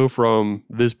probably go from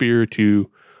this beer to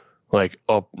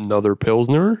another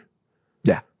Pilsner.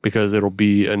 Yeah. Because it'll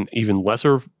be an even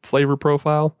lesser flavor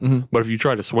profile. Mm-hmm. But if you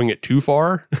try to swing it too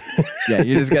far, yeah,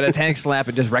 you just got a tank slap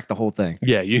and just wreck the whole thing.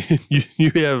 Yeah, you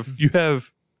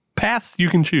have paths you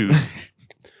can choose.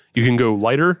 You can go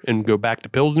lighter and go back to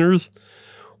Pilsners,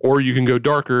 or you can go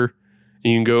darker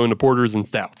and you can go into porters and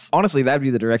stouts. Honestly, that'd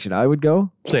be the direction I would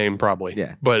go. Same, probably.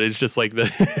 Yeah. But it's just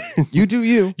You do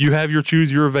you. You have your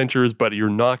choose your adventures, but you're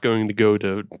not going to go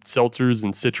to seltzers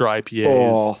and Citra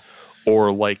IPAs.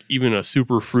 Or even a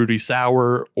super fruity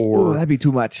sour, or that'd be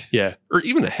too much. Yeah, or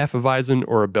even a Hefeweizen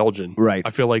or a Belgian. Right.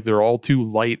 I feel like they're all too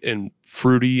light and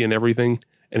fruity and everything,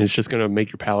 and it's just gonna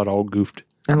make your palate all goofed.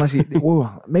 Unless you,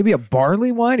 maybe a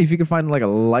barley wine, if you can find a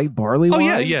light barley wine.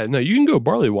 Oh yeah. No, you can go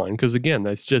barley wine because again,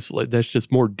 that's just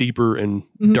more deeper and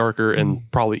darker and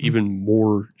probably even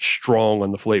more strong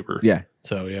on the flavor. Yeah.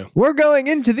 So yeah, we're going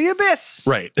into the abyss.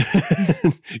 Right.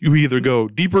 You either go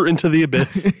deeper into the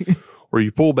abyss. Or you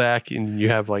pull back and you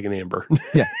have an amber.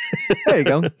 Yeah. There you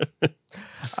go.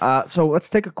 So let's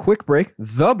take a quick break.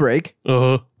 The break.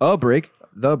 Uh-huh. A break.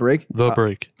 The break. The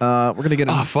break. We're going to get...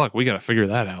 Oh, fuck. We got to figure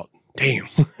that out. Damn.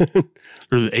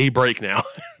 There's a break now.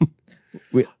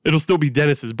 It'll still be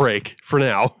Dennis's break for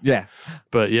now. Yeah.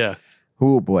 But yeah.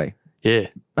 Oh, boy. Yeah.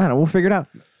 I don't know. We'll figure it out.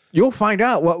 You'll find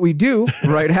out what we do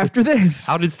right after this.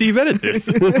 How did Steve edit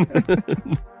this?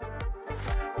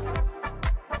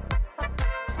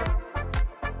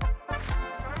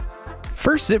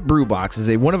 First Sip Brew Box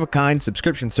is a one-of-a-kind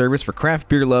subscription service for craft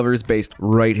beer lovers based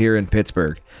right here in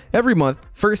Pittsburgh. Every month,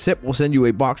 First Sip will send you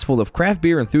a box full of craft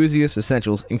beer enthusiast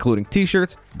essentials, including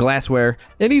t-shirts, glassware,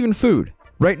 and even food.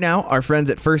 Right now, our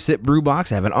friends at First Sip Brew Box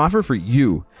have an offer for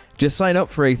you. Just sign up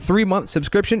for a 3-month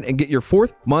subscription and get your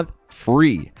 4th month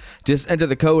free. Just enter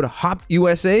the code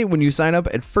HOPUSA when you sign up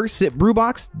at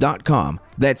firstsipbrewbox.com.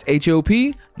 That's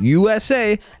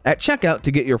HOPUSA at checkout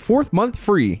to get your 4th month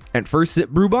free at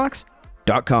firstsipbrewbox.com.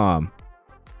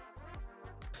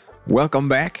 Welcome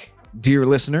back, dear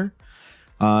listener.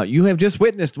 You have just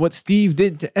witnessed what Steve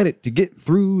did to edit to get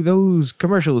through those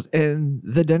commercials and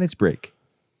the Dennis break.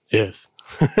 Yes.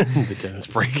 The Dennis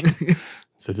break.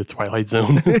 Is it the Twilight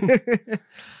Zone?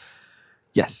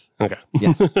 Yes. Okay.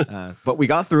 Yes. But we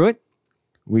got through it.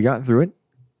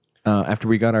 After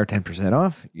we got our 10%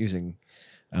 off using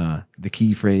the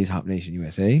key phrase Hop Nation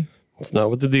USA. It's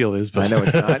not what the deal is, but I know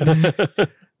it's not.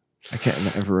 I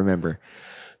can't ever remember.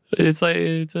 It's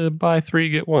a buy 3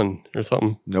 get 1 or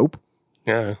something. Nope.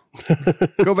 Yeah.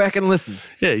 Go back and listen.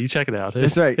 Yeah, you check it out.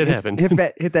 That's right. It happened.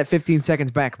 Hit that 15 seconds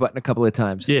back button a couple of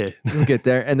times. Yeah. You'll get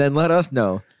there and then let us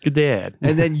know. Good dad.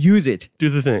 And then use it. Do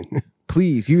the thing.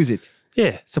 Please use it.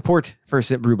 Yeah. Support First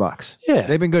Sip Brew Box. Yeah.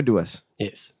 They've been good to us.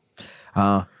 Yes.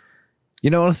 You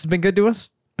know what else has been good to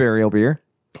us? Burial beer.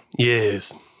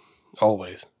 Yes.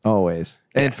 Always. Always.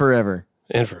 Yeah. And forever.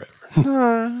 And forever.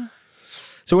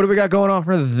 So what do we got going on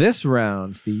for this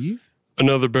round, Steve?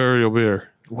 Another burial beer.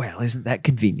 Well, isn't that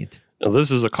convenient? Now, this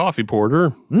is a coffee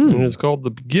porter, and it's called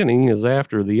The Beginning is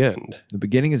After the End. The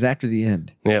beginning is after the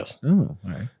end. Yes. Oh, all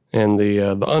right. And the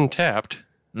Untapped,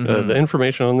 the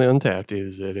information on the Untapped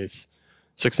is that it's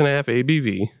 6.5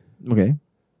 ABV, Okay.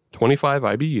 25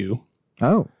 IBU,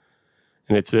 Oh.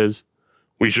 and it says,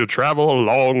 "We shall travel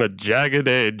along a jagged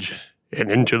edge and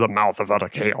into the mouth of utter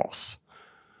chaos.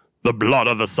 The blood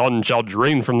of the sun shall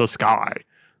drain from the sky.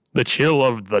 The chill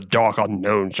of the dark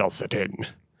unknown shall set in."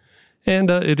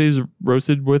 And it is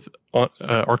roasted with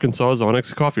Arkansas's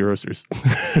Onyx Coffee Roasters.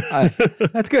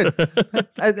 That's good.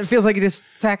 It feels like you just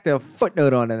tacked a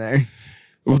footnote on in there.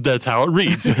 Well, that's how it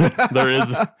reads. there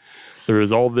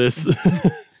is all this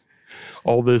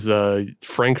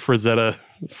Frank Frazetta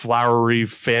flowery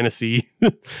fantasy,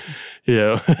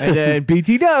 and then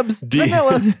BT Dubs,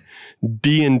 vanilla.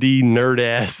 D&D nerd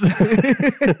ass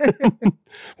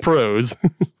prose.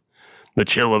 The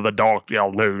chill of the dark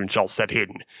noon shall set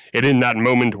in, and in that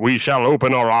moment we shall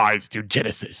open our eyes to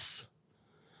Genesis.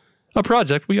 A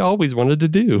project we always wanted to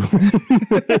do.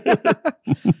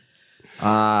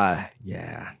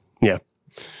 Yeah. Yeah.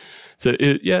 So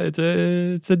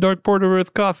it's a dark porter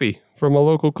with coffee from a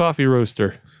local coffee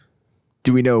roaster.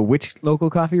 Do we know which local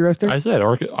coffee roaster? I said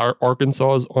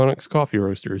Arkansas's Onyx Coffee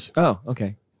Roasters. Oh,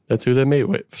 okay. That's who they made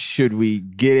with. Should we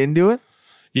get into it?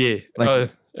 Yeah.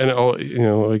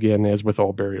 Again, as with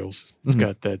all burials, it's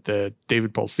got that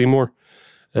David Paul Seymour.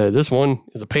 This one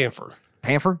is a panther.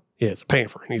 Panther? Yeah, it's a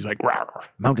panther. And he's like, rawr.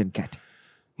 Mountain cat.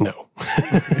 No.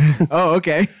 Oh,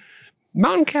 okay.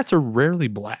 Mountain cats are rarely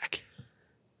black.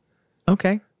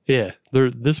 Okay. Yeah,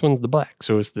 this one's the black,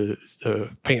 so it's the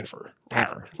panther.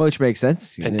 Which makes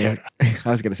sense. Pantera.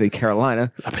 I was going to say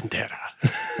Carolina. La Pantera.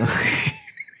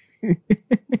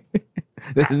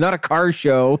 This is not a car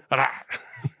show.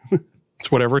 It's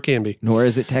whatever it can be. Nor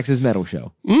is it Texas Metal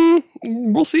Show.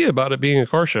 We'll see about it being a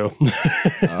car show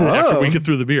after we get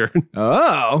through the beer.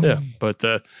 Oh. Yeah, but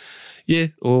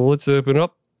let's open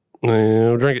up and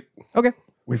we'll drink it. Okay.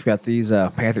 We've got these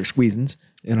Panther squeezins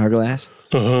in our glass.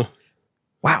 Uh-huh.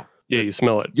 Wow. Yeah, you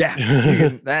smell it. Yeah.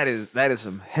 that is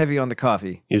some heavy on the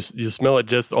coffee. You smell it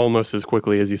just almost as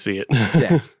quickly as you see it.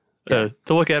 Yeah.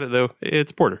 To look at it, though,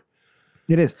 it's porter.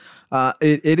 It is.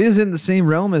 It is in the same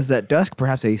realm as that dusk,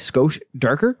 perhaps a skosh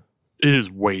darker. It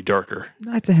is way darker.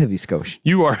 That's a heavy skosh.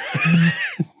 You are...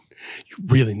 You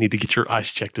really need to get your eyes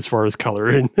checked as far as color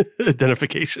and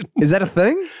identification. Is that a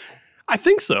thing? I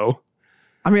think so.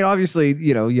 I mean, obviously,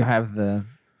 you have the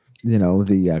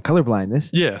color blindness.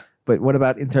 Yeah. But what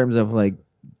about in terms of like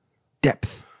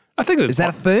depth? I think is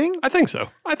that a thing? I think so.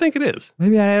 I think it is.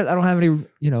 Maybe I don't have any,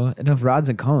 enough rods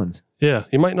and cones. Yeah,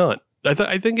 you might not. I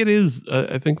think it is.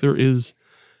 I think there is.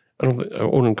 I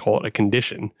wouldn't call it a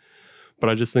condition, but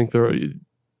I just think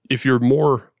if you're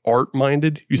more art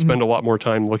minded, you spend a lot more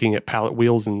time looking at palette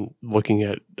wheels and looking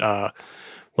at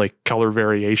like color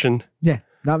variation. Yeah,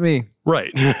 not me.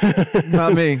 Right.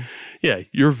 Not me. Yeah,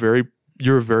 you're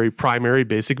a very primary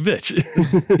basic bitch.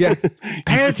 Yeah.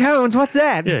 Pantones, what's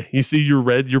that? Yeah, you see your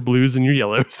red, your blues, and your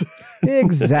yellows.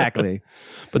 Exactly.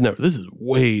 But no, this is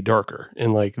way darker,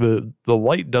 and like the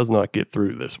light does not get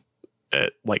through this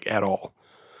at all.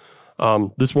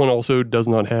 This one also does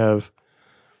not have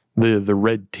the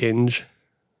red tinge,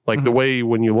 like the way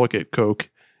when you look at Coke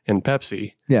and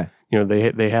Pepsi. Yeah,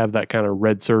 they have that kind of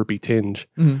red syrupy tinge.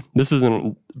 Mm-hmm. This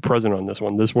isn't present on this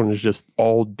one. This one is just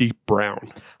all deep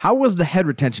brown. How was the head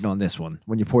retention on this one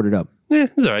when you poured it up? Yeah,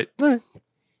 it's all right.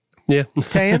 Yeah,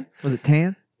 tan? Was it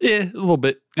tan? Yeah, a little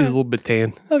bit. It was a little bit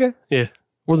tan. Okay. Yeah.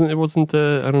 It wasn't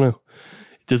I don't know.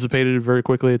 It dissipated very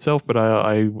quickly itself, but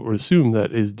I would assume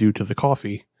that is due to the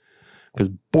coffee. Because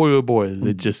boy, oh boy, is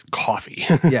it just coffee.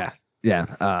 Yeah.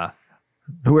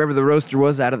 Whoever the roaster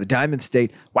was out of the Diamond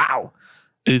State. Wow.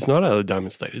 It's not out of the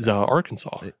Diamond State. It's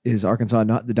Arkansas. Is Arkansas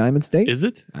not the Diamond State? Is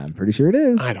it? I'm pretty sure it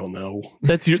is. I don't know.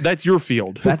 That's your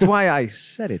field. That's why I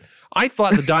said it. I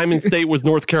thought the Diamond State was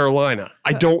North Carolina.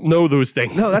 I don't know those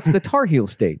things. No, that's the Tar Heel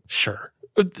State. Sure.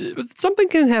 Something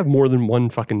can have more than one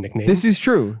fucking nickname. This is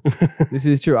true. This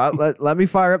is true. Let me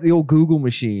fire up the old Google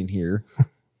machine here.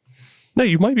 No,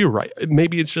 you might be right.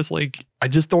 Maybe it's just like, I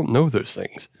just don't know those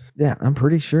things. Yeah, I'm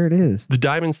pretty sure it is. The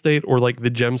Diamond State or like the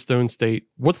Gemstone State.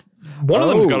 One of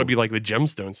them's got to be like the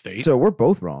Gemstone State. So we're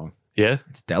both wrong. Yeah.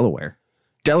 It's Delaware.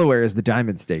 Delaware is the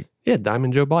Diamond State. Yeah,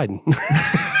 Diamond Joe Biden.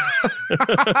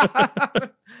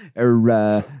 Isn't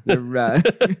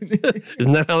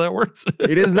that how that works?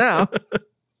 It is now.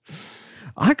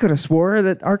 I could have swore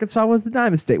that Arkansas was the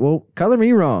Diamond State. Well, color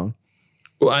me wrong.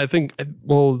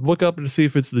 Well, look up to see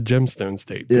if it's the Gemstone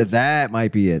State. Yeah, that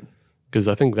might be it. Because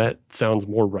I think that sounds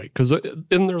more right. Because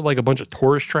isn't there like a bunch of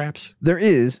tourist traps? There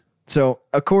is. So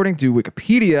according to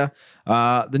Wikipedia,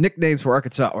 the nicknames for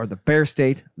Arkansas are the Bear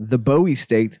State, the Bowie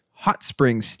State, Hot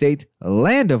Springs State,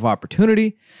 Land of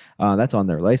Opportunity. That's on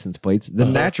their license plates. The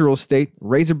Natural State,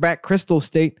 Razorback Crystal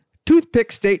State,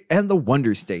 Toothpick State, and the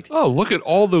Wonder State. Oh, look at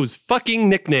all those fucking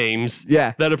nicknames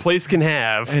that a place can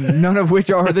have. And none of which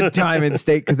are the Diamond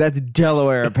State, because that's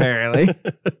Delaware, apparently.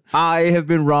 I have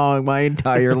been wrong my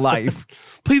entire life.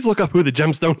 Please look up who the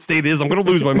Gemstone State is. I'm going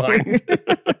to lose my mind.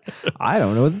 I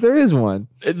don't know that there is one.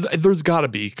 There's got to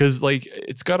be, because like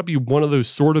it's got to be one of those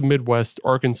sort of Midwest,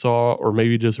 Arkansas, or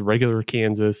maybe just regular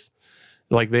Kansas.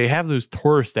 Like they have those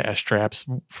tourist ass traps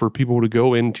for people to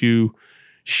go into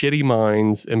shitty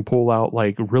mines and pull out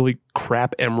like really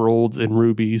crap emeralds and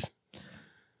rubies.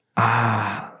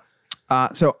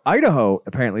 So Idaho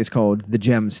apparently is called the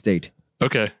Gem State.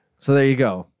 Okay. So there you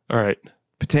go. All right.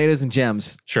 Potatoes and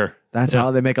gems. Sure. That's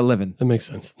how they make a living. That makes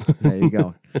sense. There you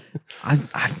go.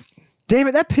 Damn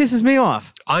it, that pisses me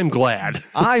off. I'm glad.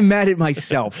 I'm mad at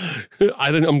myself.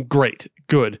 I'm great.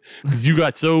 Good. Because you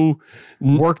got so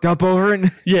Worked up over it.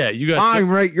 yeah, you got I'm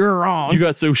right, you're wrong. you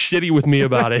got so shitty with me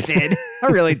about it. I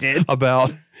really did.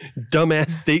 About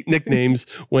dumbass state nicknames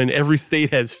when every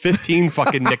state has 15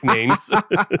 fucking nicknames.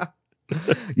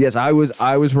 Yes, I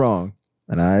was wrong.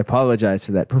 And I apologize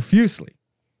for that profusely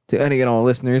to any and all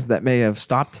listeners that may have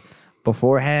stopped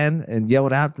beforehand and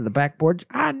yelled out to the backboard,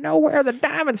 I know where the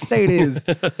Diamond State is.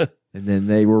 And then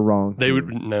they were wrong. They would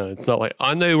no, it's not like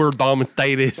I know where Diamond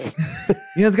State is.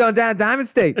 You know, it's going down Diamond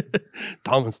State.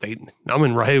 Diamond State. I'm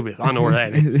in Rehoboth. I know where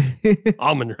that is.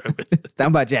 I'm in Rehoboth. It's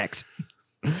down by Jack's.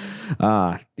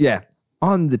 Yeah.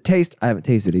 On the taste, I haven't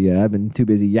tasted it yet. I've been too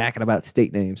busy yakking about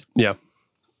state names. Yeah.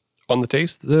 On the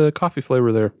taste, the coffee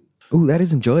flavor there. Ooh, that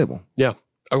is enjoyable. Yeah.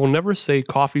 I will never say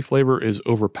coffee flavor is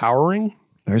overpowering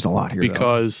There's a lot here.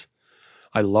 because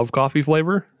I love coffee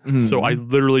flavor. So I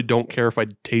literally don't care if I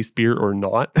taste beer or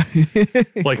not.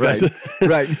 Like Right. that's,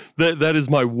 Right. that is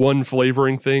my one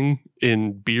flavoring thing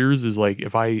in beers is like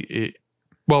if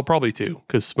well, probably two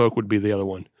because smoke would be the other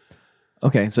one.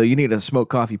 Okay, so you need a smoked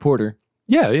coffee porter.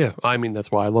 Yeah. I mean, that's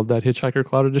why I love that Hitchhiker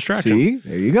Cloud of Distraction. See?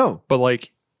 There you go. But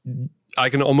like, I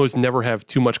can almost never have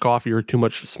too much coffee or too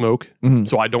much smoke.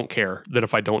 So I don't care that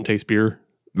if I don't taste beer,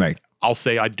 Right. I'll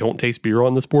say I don't taste beer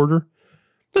on this porter.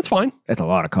 That's fine. That's a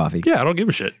lot of coffee. Yeah, I don't give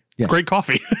a shit. It's Yeah. great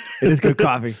coffee. It is good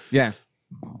coffee. Yeah.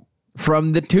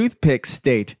 From the toothpick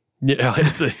state. Yeah,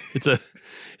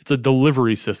 it's a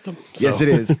delivery system. So. Yes, it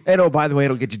is. And oh, by the way,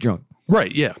 it'll get you drunk.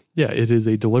 Right. Yeah. It is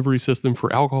a delivery system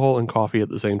for alcohol and coffee at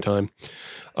the same time.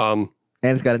 And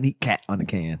it's got a neat cat on the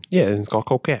can. Yeah, and it's called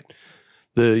Coquette.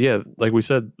 Like we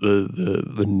said,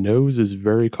 the nose is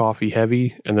very coffee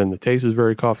heavy, and then the taste is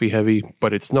very coffee heavy,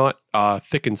 but it's not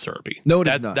thick and syrupy. No, it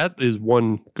is not. That is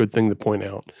one good thing to point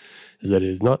out, is that it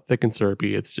is not thick and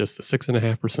syrupy. It's just a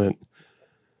 6.5%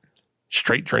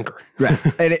 straight drinker. Right.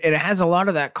 And it has a lot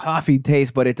of that coffee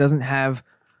taste, but it doesn't have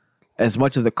as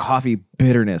much of the coffee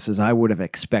bitterness as I would have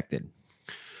expected.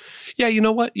 Yeah, you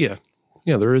know what? Yeah,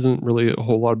 there isn't really a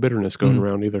whole lot of bitterness going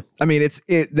around either. I mean,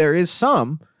 there is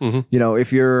some, you know,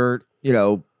 if you're, you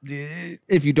know,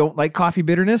 if you don't like coffee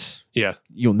bitterness, Yeah,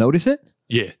 you'll notice it.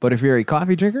 yeah, But if you're a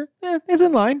coffee drinker, it's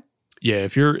in line. yeah.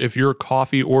 If your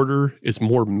coffee order is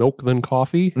more milk than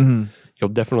coffee, you'll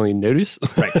definitely notice.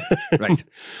 Right.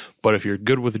 But if you're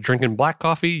good with drinking black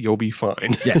coffee, you'll be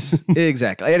fine. Yes,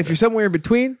 exactly. And if you're somewhere in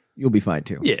between, you'll be fine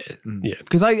too. Yeah, yeah.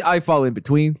 Because I fall in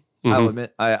between. I'll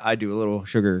admit, I do a little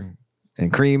sugar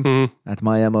and cream. That's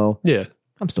my MO. Yeah.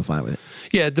 I'm still fine with it.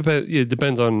 Yeah, it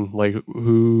depends on like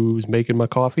who's making my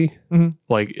coffee.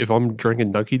 Like if I'm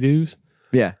drinking Dunky Doos,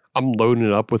 Yeah. I'm loading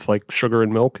it up with like sugar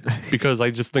and milk because I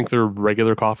just think their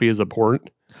regular coffee is abhorrent.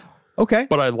 Okay.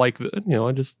 But I like,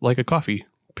 I just like a coffee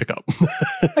pickup.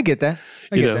 I get that.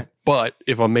 I get that. But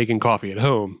if I'm making coffee at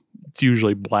home, it's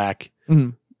usually black,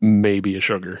 maybe a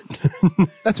sugar.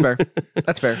 That's fair.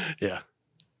 That's fair. Yeah.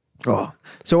 Oh.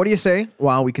 So what do you say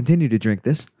while we continue to drink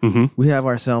this? We have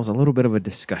ourselves a little bit of a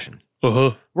discussion.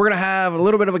 Uh-huh. We're going to have a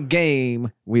little bit of a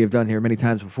game we have done here many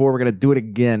times before. We're going to do it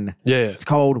again. Yeah. It's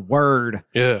called Word.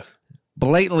 Yeah.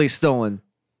 Blatantly stolen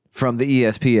from the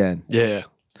ESPN. Yeah.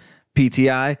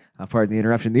 PTI, pardon the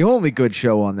interruption, the only good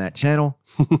show on that channel.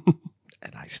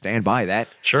 And I stand by that.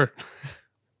 Sure.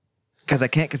 Because I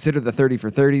can't consider the 30 for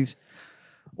 30s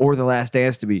or The Last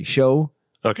Dance to be a show.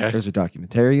 Okay. Those are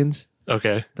documentaries.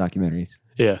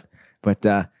 Yeah. But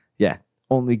yeah,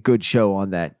 only good show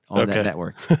on that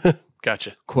network.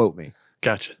 Gotcha. Quote me.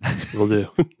 Gotcha. Will do.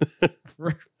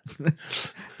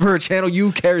 For a channel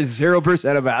you care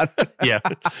 0% about. Yeah.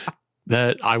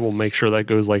 That I will make sure that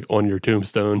goes like on your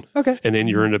tombstone. Okay. And in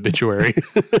your obituary.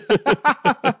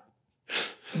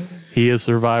 He has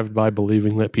survived by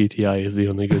believing that PTI is the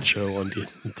only good show on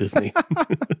Disney.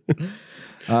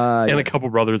 And a couple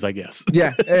brothers, I guess.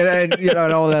 Yeah, and you know,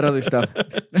 and all that other stuff.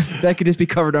 That could just be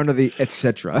covered under the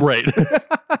etc. Right.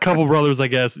 A couple brothers, I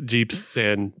guess, Jeeps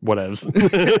and whatevs.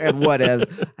 And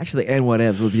whatevs. Actually, and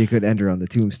whatevs would be a good ender on the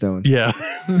tombstone. Yeah.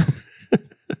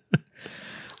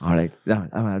 All right. I'm going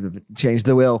to have to change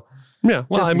the will. Yeah.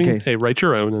 Well, Just I in mean, case. hey, write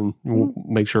your own and we'll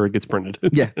make sure it gets printed.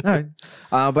 Yeah. All right.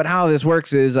 But how this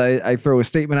works is I throw a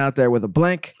statement out there with a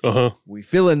blank. Uh-huh. We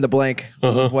fill in the blank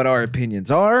with what our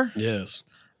opinions are. Yes.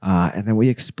 And then we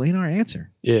explain our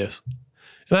answer. Yes.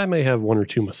 And I may have one or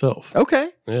two myself. Okay.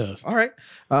 Yes. All right.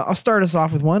 I'll start us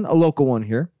off with one, a local one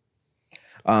here.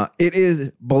 It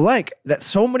is blank that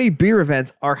so many beer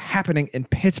events are happening in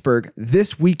Pittsburgh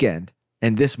this weekend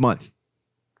and this month.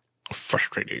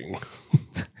 Frustrating.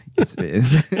 Yes, it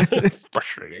is. It's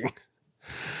frustrating.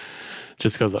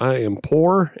 Just because I am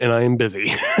poor and I am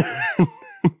busy.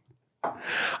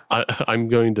 I'm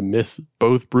going to miss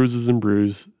both Brews and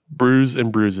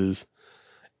Bruises,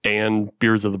 and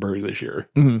Beers of the Burg this year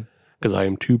because I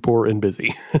am too poor and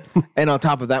busy. And on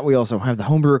top of that, we also have the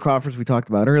Homebrewer Conference we talked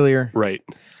about earlier. Right.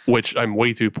 Which I'm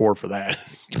way too poor for that.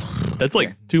 That's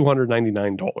like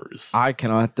 $299. I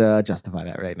cannot justify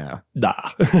that right now.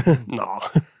 Nah. Nah.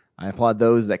 I applaud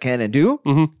those that can and do.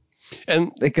 Mm-hmm.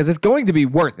 And because it's going to be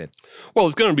worth it. Well,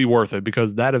 it's going to be worth it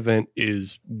because that event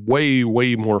is way,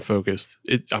 way more focused.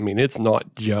 It's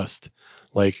not just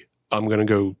like I'm going to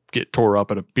go get tore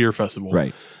up at a beer festival.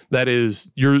 Right. That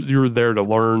is, you're there to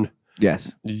learn.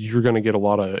 Yes. You're going to get a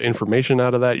lot of information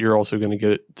out of that. You're also going to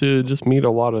get to just meet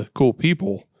a lot of cool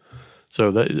people.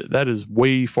 So that is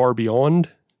way far beyond.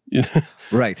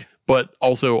 Right. But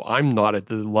also, I'm not at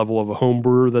the level of a home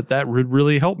brewer that would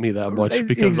really help me that much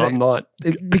because I'm not.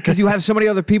 Because you have so many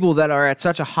other people that are at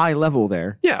such a high level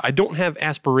there. Yeah, I don't have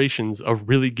aspirations of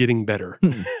really getting better.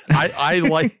 I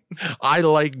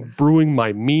like brewing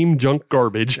my meme junk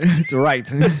garbage. That's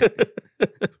right.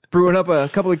 Brewing up a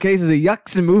couple of cases of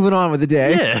yucks and moving on with the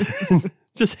day. Yeah.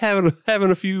 Just having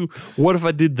a few, what if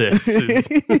I did this?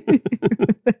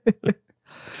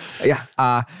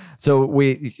 Yeah. So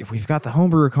we've got the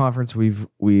Homebrewer Conference.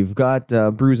 We've got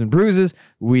Brews and Bruises.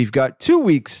 We've got 2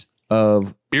 weeks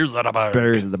of Beers of the Burg.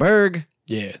 Beers of the Burg.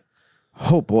 Yeah.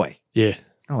 Oh boy. Yeah.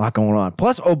 A lot going on.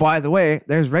 Plus, oh, by the way,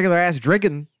 there's regular ass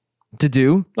drinking to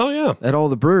do. Oh yeah. At all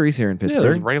the breweries here in Pittsburgh. Yeah,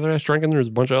 there's regular ass drinking. There's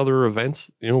a bunch of other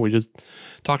events. We just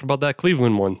talked about that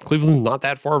Cleveland one. Cleveland's not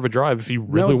that far of a drive if you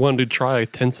really wanted to try a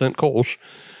 10-cent Kolsch.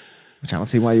 Which I don't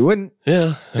see why you wouldn't.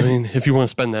 Yeah, I mean, if you want to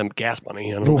spend that gas money,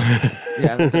 yeah,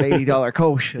 that's an $80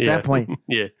 Kolsch at that point.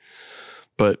 Yeah,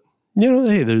 but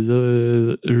hey, there's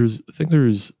I think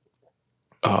there's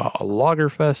a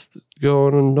Lagerfest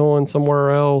going on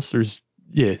somewhere else. There's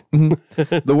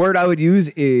The word I would use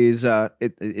is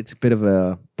it's a bit of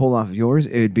a pull off of yours.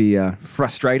 It would be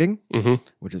frustrating,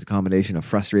 which is a combination of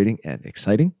frustrating and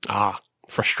exciting.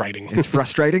 Frustrating. It's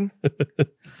frustrating.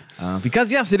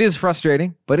 Because, yes, it is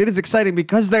frustrating, but it is exciting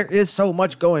because there is so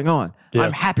much going on. Yeah.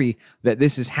 I'm happy that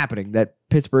this is happening, that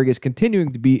Pittsburgh is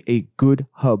continuing to be a good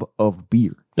hub of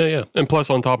beer. Yeah. And plus,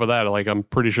 on top of that, I'm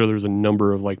pretty sure there's a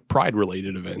number of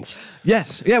Pride-related events.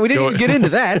 Yes. Yeah, we didn't even get into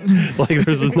that.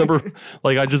 There's this number,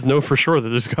 I just know for sure that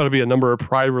there's got to be a number of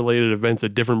Pride-related events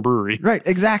at different breweries. Right,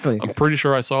 exactly. I'm pretty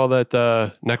sure I saw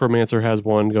that Necromancer has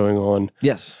one going on.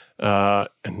 Yes.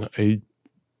 And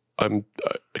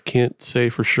I can't say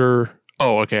for sure.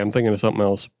 Oh, okay. I'm thinking of something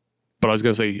else. But I was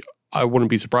going to say, I wouldn't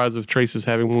be surprised if Trace is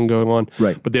having one going on.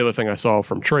 Right. But the other thing I saw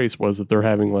from Trace was that they're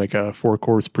having a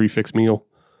 4-course prefix meal.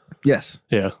 Yes.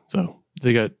 Yeah. So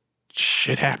they got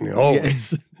shit happening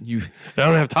always. Yeah, I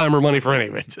don't have time or money for any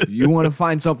of it. You want to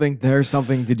find something, there's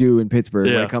something to do in Pittsburgh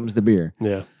when it comes to beer.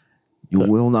 Yeah. You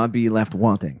will not be left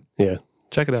wanting. Yeah.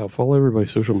 Check it out. Follow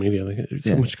everybody's social media. There's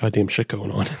so much goddamn shit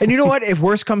going on. And you know what? If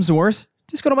worse comes to worse,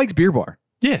 just go to Mike's Beer Bar.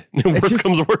 Yeah. Worst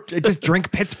comes to worst. Just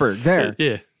drink Pittsburgh there.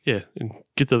 Yeah. And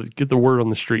get the word on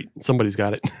the street. Somebody's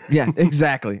got it. Yeah,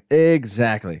 exactly.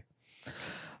 Exactly.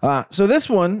 So this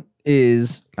one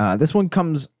is, this one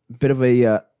comes a bit of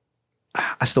a,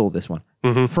 I stole this one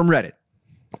from Reddit.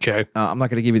 Okay. I'm not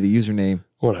going to give you the username.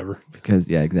 Whatever. Because,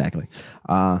 yeah, exactly.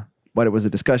 But it was a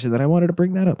discussion that I wanted to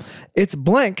bring that up. It's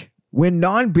blank when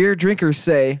non-beer drinkers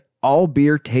say all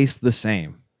beer tastes the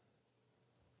same.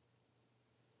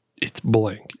 It's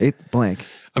blank. It's blank.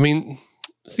 I mean,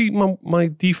 see,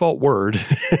 my default word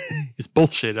is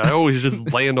bullshit. I always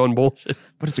just land on bullshit.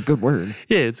 But it's a good word.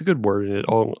 Yeah, it's a good word. And it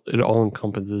all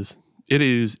encompasses. It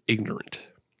is ignorant.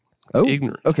 It's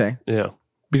ignorant. Okay. Yeah.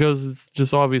 Because it's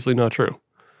just obviously not true.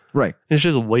 Right. It's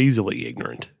just lazily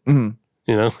ignorant. Mm-hmm.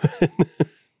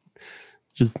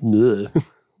 Just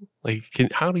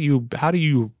how do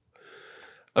you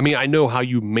I mean, I know how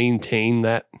you maintain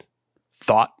that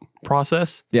thought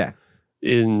process. Yeah.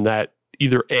 In that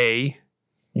either A,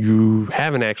 you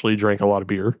haven't actually drank a lot of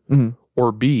beer,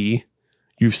 or B,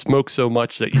 you've smoked so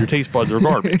much that your taste buds are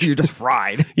garbage. You're just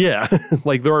fried. Yeah.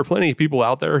 There are plenty of people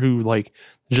out there who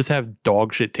just have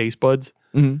dog shit taste buds.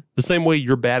 The same way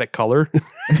you're bad at color.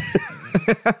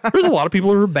 There's a lot of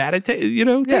people who are bad at taste,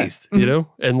 Mm-hmm. you know,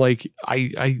 and like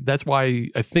I that's why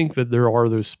I think that there are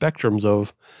those spectrums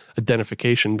of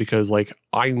identification, because like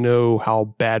I know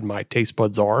how bad my taste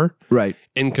buds are, Right.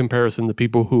 in comparison to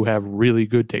people who have really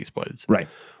good taste buds, Right.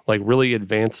 like really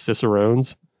advanced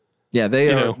cicerones. Yeah,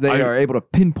 they are able to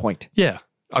pinpoint. Yeah,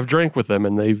 I've drank with them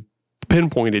and they've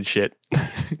pinpointed shit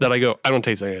that I go, I don't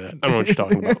taste any of that. I don't know what you're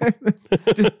talking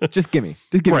about. Just give me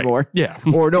Right. more. Yeah.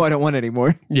 Or no, I don't want any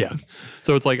more. Yeah.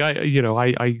 So it's like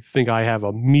I think I have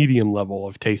a medium level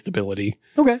of tasteability,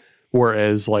 Okay.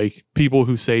 whereas like people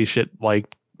who say shit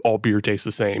like all beer tastes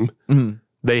the same, Mhm.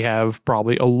 they have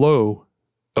probably a low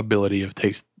ability of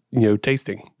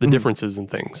tasting the differences in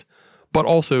things. But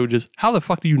also just how the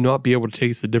fuck do you not be able to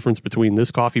taste the difference between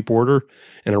this coffee porter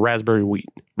and a raspberry wheat?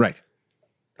 Right.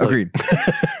 Agreed.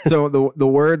 So the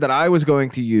word that I was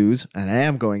going to use and I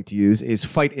am going to use is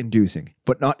fight inducing,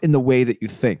 but not in the way that you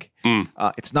think.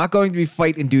 It's not going to be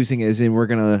fight inducing as in we're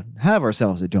going to have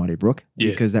ourselves a Johnny Brook,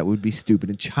 because that would be stupid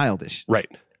and childish. Right.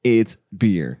 It's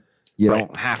beer. You Right.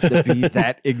 don't have to be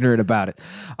that ignorant about it.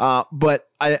 But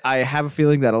I have a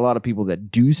feeling that a lot of people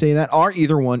that do say that are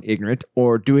either one, ignorant,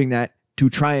 or doing that to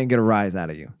try and get a rise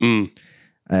out of you.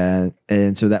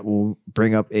 And so that will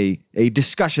bring up a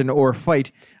discussion or a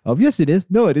fight of yes, it is.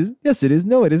 No, it isn't. Yes, it is.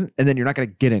 No, it isn't. And then you're not going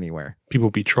to get anywhere. People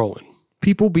be trolling.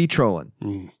 People be trolling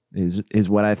is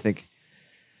what I think.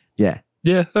 Yeah.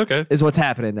 Yeah. Okay. Is what's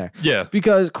happening there. Yeah.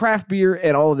 Because craft beer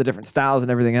and all of the different styles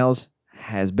and everything else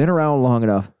has been around long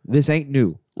enough. This ain't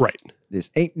new. Right. This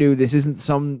ain't new. This isn't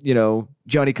some,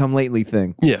 Johnny come lately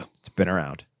thing. Yeah. It's been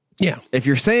around. Yeah. If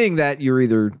you're saying that, you're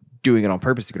either doing it on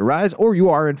purpose to get a rise, or you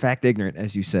are in fact ignorant,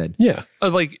 as you said. Yeah.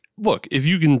 Look, if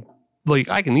you can,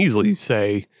 I can easily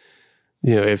say,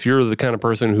 if you're the kind of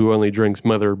person who only drinks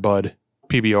Mother Bud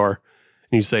PBR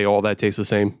and you say all that tastes the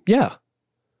same, yeah.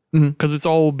 Because it's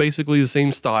all basically the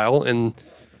same style, and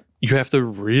you have to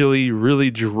really, really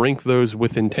drink those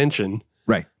with intention,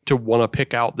 Right. to want to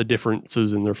pick out the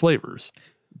differences in their flavors.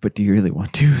 But do you really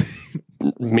want to?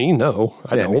 Me, no,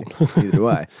 I don't. Neither do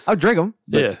I. I'll drink them.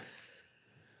 Yeah.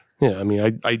 Yeah, I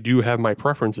mean, I do have my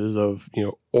preferences of,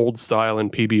 old style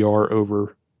and PBR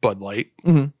over Bud Light.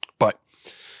 But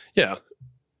yeah,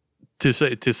 to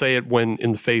say it when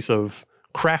in the face of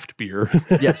craft beer,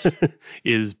 Yes.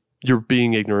 is you're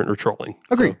being ignorant or trolling.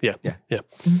 Agreed. So, yeah.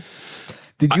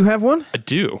 Did you have one? I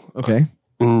do. Okay.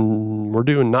 We're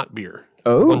doing not beer.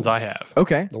 Oh. The ones I have.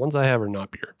 Okay. The ones I have are not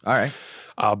beer. All right.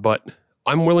 But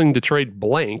I'm willing to trade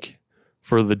blank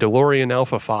for the DeLorean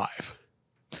Alpha 5.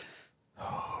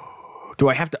 Do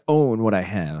I have to own what I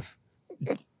have?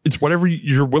 It's whatever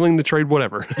you're willing to trade,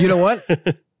 whatever. You know what?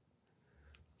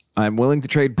 I'm willing to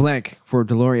trade blank for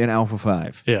DeLorean Alpha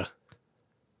 5. Yeah.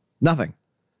 Nothing.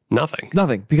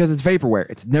 Nothing. Because it's vaporware.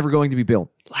 It's never going to be built.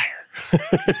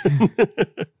 Liar.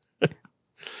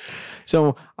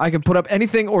 So I can put up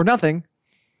anything or nothing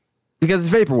because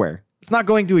it's vaporware. It's not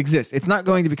going to exist. It's not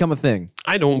going to become a thing.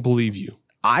 I don't believe you.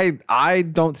 I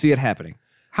don't see it happening.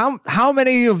 How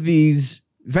many of these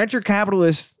venture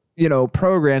capitalist,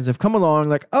 programs have come along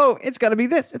like, oh, it's gonna be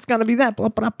this, it's gonna be that, blah,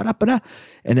 blah, blah, blah, blah,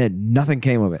 and then nothing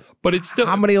came of it. But it's still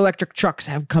How many electric trucks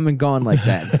have come and gone like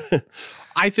that?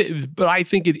 I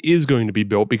think it is going to be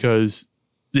built because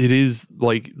it is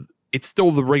it's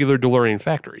still the regular DeLorean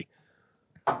factory.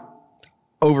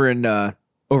 Over in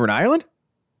Ireland?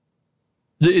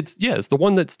 It's the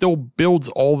one that still builds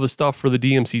all the stuff for the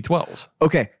DMC-12s.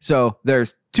 Okay, so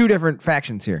there's two different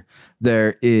factions here.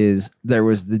 There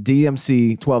was the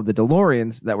DMC-12, the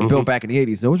DeLoreans that were built back in the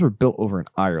 80s. Those were built over in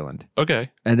Ireland. Okay.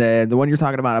 And then the one you're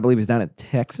talking about, I believe, is down in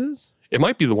Texas. It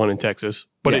might be the one in Texas,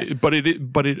 but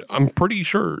I'm pretty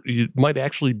sure it might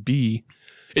actually be.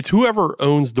 It's whoever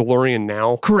owns DeLorean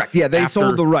now. Correct. Yeah, they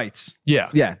sold the rights. Yeah.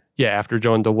 Yeah. Yeah, after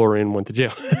John DeLorean went to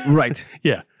jail. Right.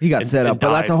 Yeah. He got set up, and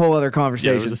but that's a died. whole other Yeah,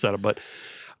 conversation. it was a setup, but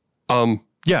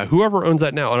yeah, whoever owns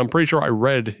that now, and I'm pretty sure I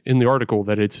read in the article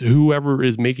that it's whoever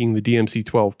is making the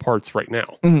DMC-12 parts right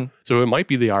now. So it might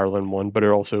be the Ireland one, but it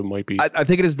also might be. I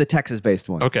think it is the Texas-based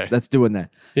one. Okay. That's doing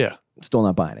that. Yeah, Still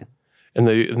not buying it. and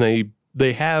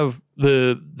they have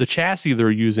the chassis they're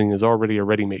using is already a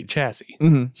ready-made chassis.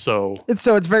 So It's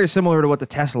very similar to what the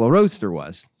Tesla Roadster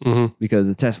was, because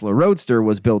the Tesla Roadster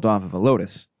was built off of a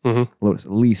Lotus, Lotus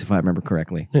Elise, if I remember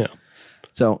correctly. yeah,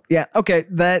 So yeah, okay,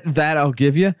 that I'll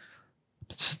give you.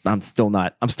 I'm still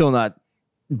not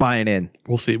buying in.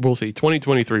 we'll see.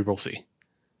 2023, we'll see.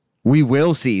 We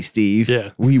will see, Steve.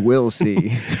 Yeah. We will see.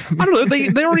 I don't know.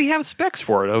 They already have specs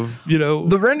for it of,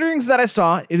 The renderings that I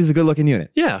saw, it is a good looking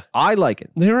unit. Yeah. I like it.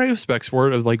 They already have specs for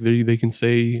it of like they can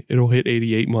say it'll hit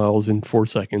 88 miles in 4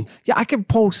 seconds. Yeah, I can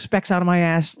pull specs out of my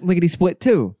ass lickety split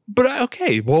too. But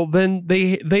okay, well then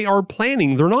they are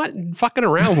planning. They're not fucking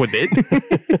around with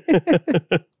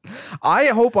it. I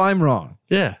hope I'm wrong,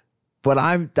 Yeah. but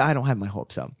I don't have my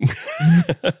hopes up.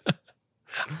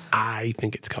 I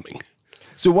think it's coming.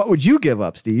 So what would you give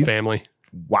up, Steve? Family.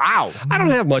 Wow. I don't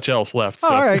have much else left. So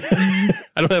All right. I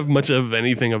don't have much of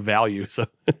anything of value. So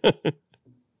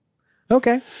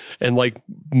Okay. and like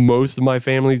most of my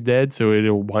family's dead, so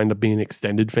it'll wind up being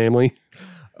extended family.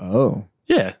 Oh.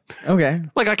 Yeah. Okay.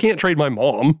 Like I can't trade my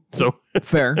mom, so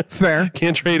Fair. Fair.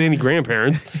 can't trade any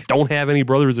grandparents. Don't have any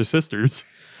brothers or sisters.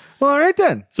 Well, all right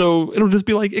then. So it'll just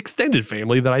be like extended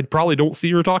family that I probably don't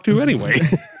see or talk to anyway.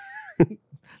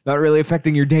 Not really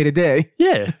affecting your day to day,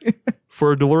 Yeah.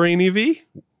 For a DeLorean EV?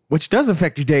 which does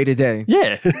affect your day to day.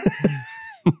 Yeah.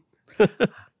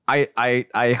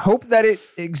 I hope that it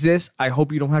exists. I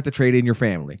hope you don't have to trade in your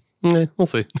family. We'll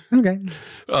see. Okay.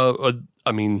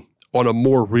 I mean, on a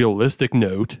more realistic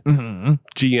note, Mm-hmm.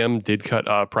 GM did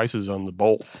cut prices on the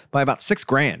Bolt. By about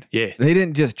 $6,000. Yeah. They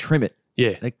didn't just trim it.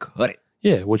 Yeah. They cut it.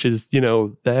 Yeah. Which is,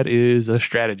 that is a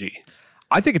strategy.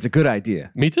 I think it's a good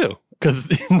idea. Me too.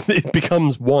 Because it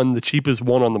becomes one, the cheapest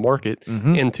one on the market,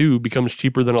 and two, becomes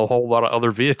cheaper than a whole lot of other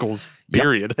vehicles,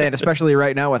 period. And especially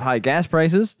right now with high gas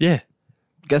prices, Yeah.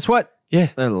 guess what? Yeah.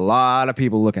 There's a lot of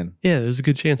people looking. Yeah. There's a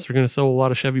good chance they're going to sell a lot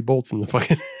of Chevy Bolts in the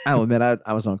fucking. I'll admit,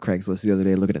 I was on Craigslist the other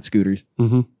day looking at scooters.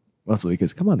 Mm-hmm. Mostly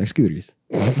because, come on, they're scooters.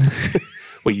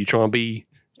 Wait, you trying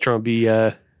to be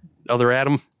other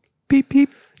Adam? Beep,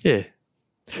 beep. Yeah.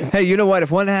 Hey, you know what?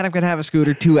 If one Adam can have a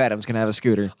scooter, two Adams can have a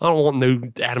scooter. I don't want no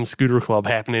Adam Scooter Club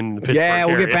happening in the Pittsburgh Yeah,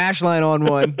 we'll area. get Bashline on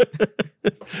one.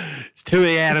 It's too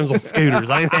many Adams on scooters.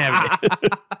 I ain't having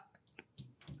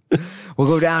it. We'll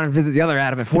go down and visit the other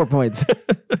Adam at 4 Points.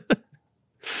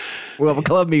 We'll have a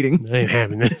club meeting. I ain't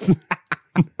having this.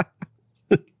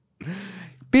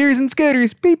 Beers and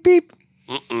scooters. Beep, beep.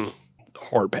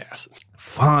 Hard pass.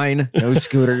 Fine. No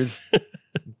scooters.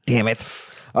 Damn it.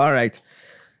 All right.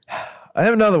 I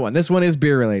have another one. This one is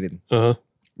beer related. Uh-huh.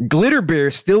 Glitter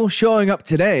beer still showing up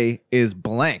today is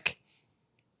blank.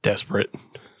 Desperate.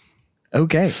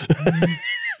 Okay.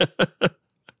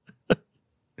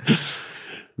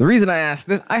 The reason I asked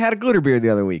this, I had a glitter beer the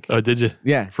other week. Oh, did you?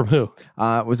 Yeah. From who?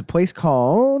 It was a place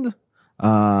called,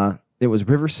 it was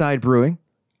Riverside Brewing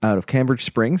out of Cambridge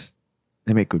Springs.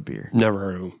 They make good beer. Never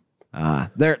heard of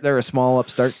him. They're a small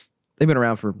upstart. They've been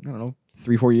around for, I don't know,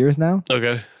 3-4 years now.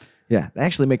 Okay. Yeah, they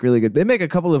actually make really good. They make a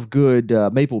couple of good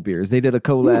maple beers. They did a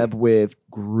collab with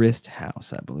Grist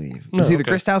House, I believe. It was either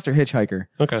okay. Grist House or Hitchhiker.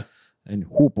 Okay. And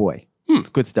oh boy, it's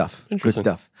good stuff. Good Interesting.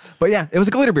 stuff. But yeah, it was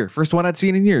a glitter beer. First one I'd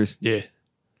seen in years. Yeah.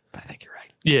 But I think you're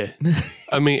right. Yeah.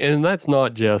 I mean, and that's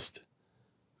not just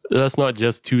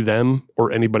to them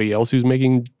or anybody else who's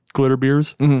making glitter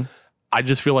beers. Mhm. I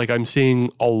just feel like I'm seeing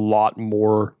a lot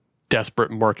more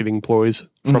desperate marketing ploys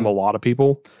from a lot of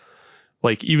people.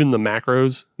 Like even the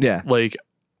macros. Yeah. Like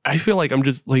I feel like I'm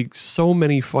just like so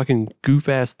many fucking goof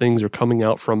ass things are coming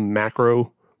out from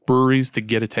macro breweries to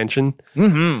get attention.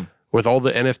 Mm-hmm. With all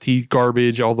the NFT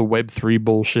garbage, all the Web3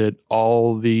 bullshit,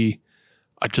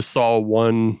 I just saw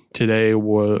one today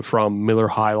from Miller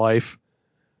High Life.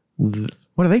 What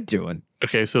are they doing?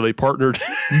 Okay, so they partnered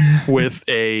with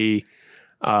a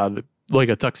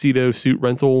tuxedo suit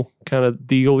rental kind of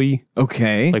dealy,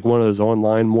 Okay. like one of those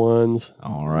online ones.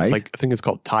 All right. It's like I think it's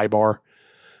called Tie Bar.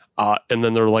 And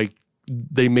then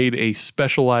they made a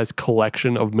specialized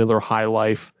collection of Miller High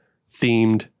Life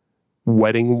themed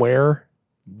wedding wear.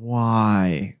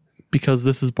 Why? Because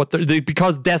this is what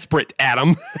because desperate,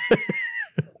 Adam.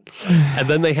 And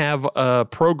then they have a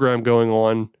program going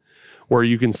on where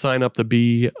you can sign up to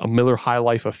be a Miller High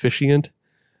Life officiant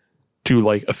to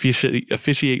like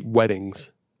officiate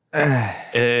weddings.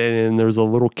 And there's a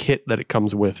little kit that it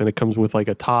comes with, and it comes with like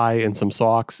a tie and some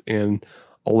socks and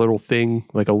a little thing,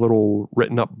 like a little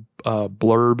written up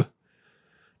blurb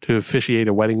to officiate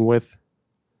a wedding with.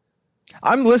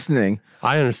 I'm listening.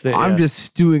 I understand. I'm just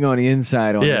stewing on the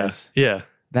inside on this. Yeah.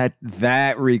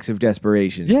 That reeks of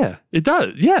desperation. Yeah, it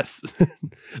does. Yes.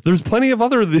 There's plenty of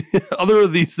other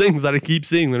of these things that I keep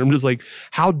seeing that I'm just like,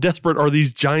 how desperate are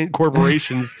these giant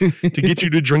corporations to get you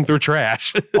to drink their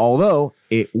trash? Although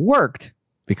it worked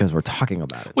because we're talking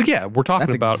about it. Well, yeah, we're talking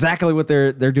That's about exactly what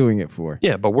they're doing it for.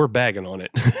 Yeah, but we're bagging on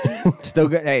it. Still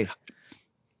good. Hey,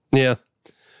 yeah.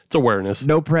 It's awareness.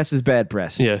 no press is bad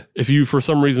press. Yeah. If you for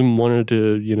some reason wanted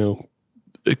to,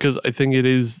 because I think it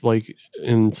is like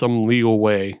in some legal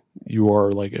way you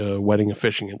are like a wedding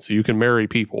officiant, so you can marry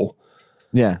people.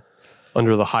 Yeah.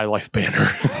 Under the High Life banner.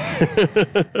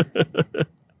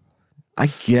 I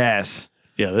guess.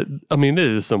 Yeah, I mean, it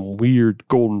is some weird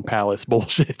Golden Palace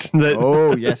bullshit.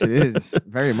 Oh, yes, it is.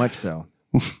 Very much so.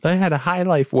 I had a High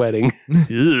Life wedding.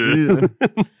 Yeah.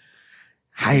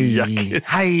 Hi. Yuck.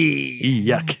 Hi.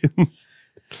 Yuck.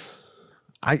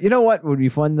 You know what would be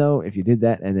fun, though, if you did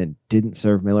that and then didn't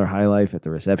serve Miller High Life at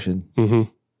the reception? Mm-hmm.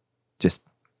 Just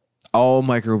all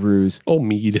microbrews. Oh,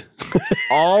 mead.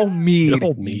 All mead.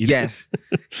 All mead. Yes.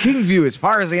 King view as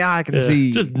far as the eye can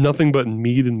see. Just nothing but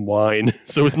mead and wine.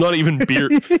 So it's not even beer.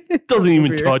 It doesn't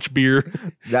even touch beer.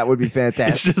 That would be It's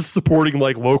fantastic. just supporting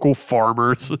like local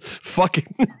farmers.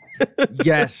 Fucking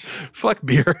Yes. fuck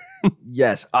beer.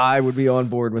 Yes. I would be on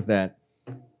board with that.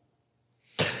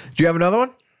 Do you have another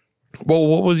one? Well,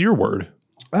 what was your word?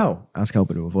 Oh, I was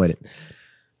hoping to avoid it.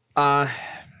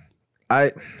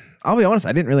 I'll be honest,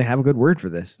 I didn't really have a good word for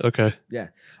this. Okay. Yeah.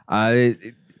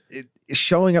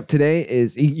 Showing up today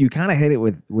is, you kind of hit it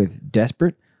with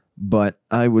desperate, but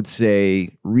I would say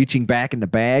reaching back in the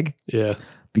bag, Yeah.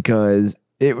 because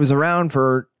it was around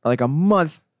for like a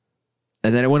month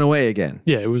and then it went away again.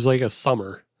 Yeah, it was like a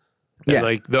summer. And Yeah.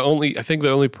 like I think the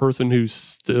only person who's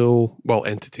still,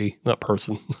 entity, not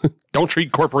person. Don't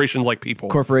treat corporations like people.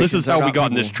 Corporations This is are how we not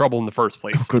got in this people. trouble in the first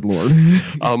place. Good Lord.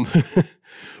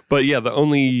 But yeah, the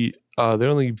only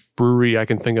brewery I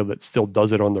can think of that still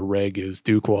does it on the reg is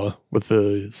Dukla with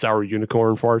the sour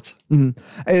unicorn farts. And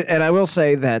I will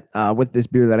say that with this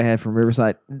beer that I had from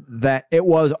Riverside, that it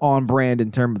was on brand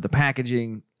in terms of the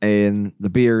packaging and the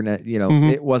beer. And,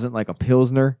 it wasn't like a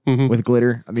Pilsner with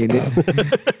glitter. I mean,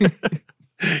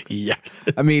 Yeah.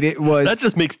 it was. That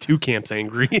just makes two camps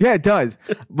angry. Yeah, it does.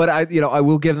 But I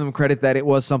will give them credit that it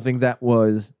was something that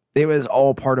was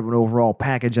all part of an overall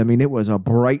package. I mean, it was a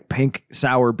bright pink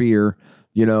sour beer.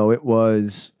 It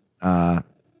was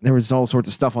there was all sorts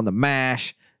of stuff on the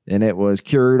mash, and it was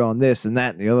cured on this and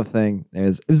that and the other thing.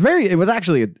 It was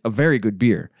actually a very good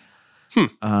beer.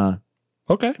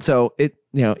 Okay. So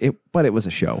but it was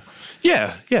a show.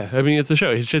 Yeah. I mean, it's a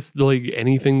show. It's just like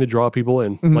anything to draw people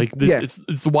in. Like, Yes.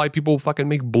 it's why people fucking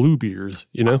make blue beers,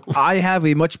 I have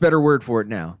a much better word for it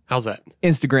now. How's that?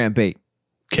 Instagram bait.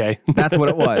 Okay. That's what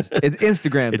it was. It's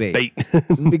Instagram It's bait.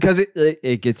 bait. Because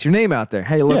it gets your name out there.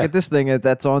 Hey, look Yeah. at this thing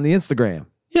that's on the Instagram.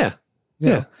 Yeah.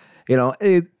 Yeah.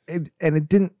 It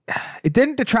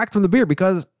didn't detract from the beer,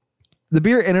 because the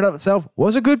beer in and of itself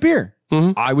was a good beer.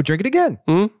 Mhm. I would drink it again.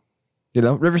 Mhm.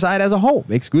 Riverside as a whole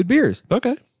makes good beers.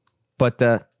 Okay. But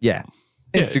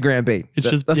Instagram bait. It's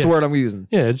just- that's yeah. the word I'm using.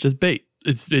 Yeah, it's just bait.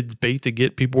 It's bait to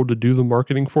get people to do the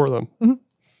marketing for them.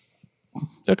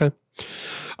 Okay.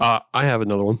 I have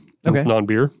another one. It's Okay.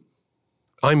 non-beer.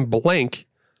 I'm blank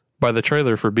by the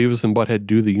trailer for Beavis and Butthead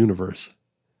Do the Universe.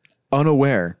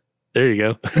 Unaware. There you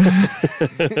go.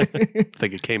 I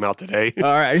think it came out today. All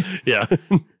right. Yeah.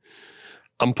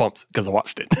 I'm pumped because I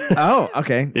watched it. Oh,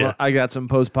 okay. Yeah. Well, I got some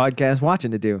post-podcast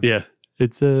watching to do. Yeah.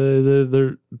 It's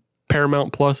the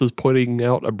Paramount Plus is putting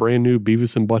out a brand new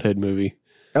Beavis and Butthead movie.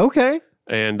 Okay.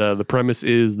 And the premise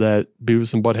is that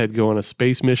Beavis and Butthead go on a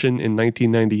space mission in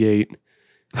 1998,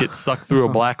 get sucked through a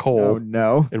black hole, Oh,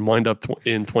 no. and wind up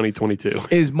in 2022.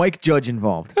 Is Mike Judge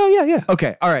involved? Oh, yeah.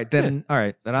 Okay. All right. Then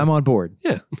I'm on board.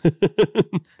 Yeah.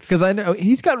 Because I know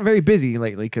he's gotten very busy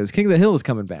lately, because King of the Hill is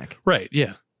coming back. Right.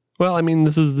 Yeah. Well, I mean,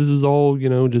 this is all,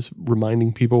 just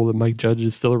reminding people that Mike Judge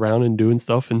is still around and doing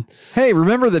stuff. And Hey,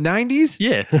 remember the 90s?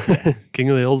 yeah,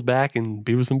 King of the Hill's back and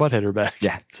Beavis and Butthead are back.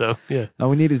 Yeah. So, yeah. All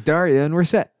we need is Daria and we're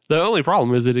set. The only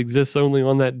problem is it exists only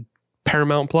on that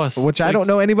Paramount Plus. Which I don't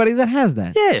know anybody that has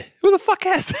that. Yeah. Who the fuck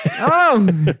has that?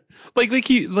 Oh, like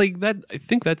that. I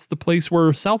think that's the place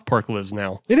where South Park lives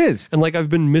now. it is. And like I've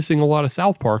been missing a lot of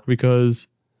South Park because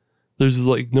there's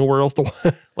like nowhere else to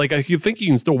like. I think you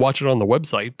can still watch it on the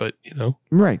website, but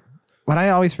Right. But I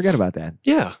always forget about that.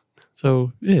 yeah.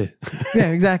 So yeah, Yeah,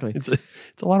 exactly. it's a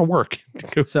lot of work.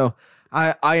 So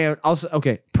I am also,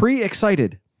 okay,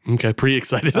 pre-excited. Okay, pretty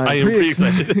excited. I'm I am pretty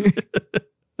excited.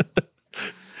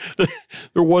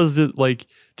 There was like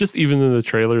just even in the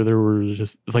trailer, there were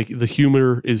just like the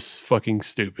humor is fucking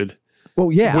stupid.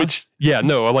 Well, yeah. Which and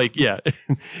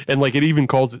like it even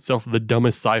calls itself the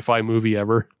dumbest sci-fi movie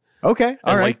ever. Okay.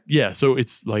 All And right. like, yeah, so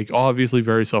it's like obviously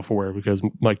very self-aware because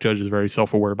Mike Judge is very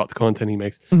self-aware about the content he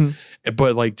makes. Mhm.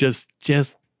 But like just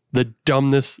the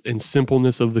dumbness and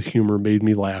simpleness of the humor made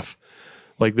me laugh.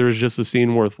 Like there's just a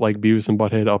scene where like Beavis and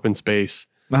Butthead up in space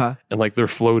Uh-huh. and like they're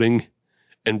floating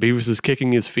and Beavis is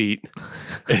kicking his feet.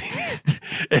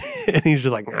 And he's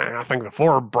just like, nah, I think the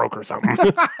floor broke or something.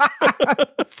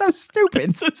 That's so stupid.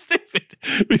 It's so stupid.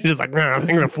 He's just like, nah, I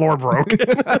think the floor broke.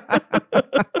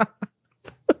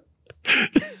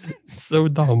 So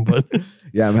dumb, but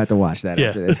Yeah, I'm gonna have to watch that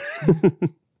after this.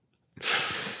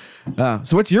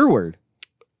 So what's your word?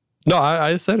 no,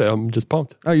 I said it. I'm just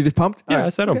pumped. Oh, you just pumped? Yeah, All right, I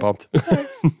said I'm okay. pumped.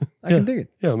 I can dig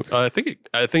it. Yeah, I think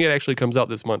it actually comes out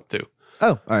this month too, Oh,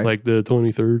 all right. like the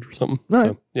 23rd or something. All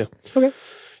right. So, yeah. Okay.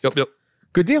 Yep.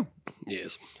 Good deal.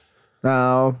 Yes.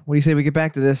 What do you say we get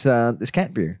back to this this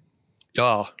cat beer?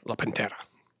 Oh, La Pantera.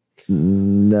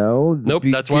 No. the Nope,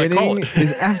 that's what I call it. beginning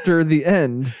is after the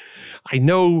end. I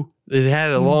know it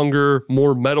had a longer,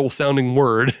 more metal sounding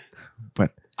word,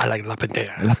 But I like La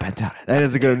Pantera. La Pantera. That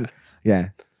is a good. Yeah.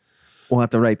 We'll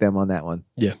have to write them on that one.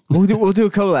 Yeah. We'll do a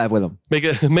collab with them.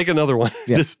 Make another one.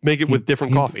 Yeah. Just make it with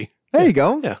different coffee. There you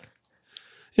go. Yeah.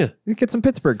 Yeah. You get some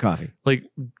Pittsburgh coffee. Like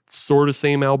sort of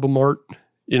same album art,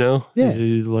 you know? Yeah.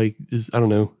 Like I don't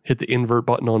know, hit the invert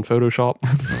button on Photoshop.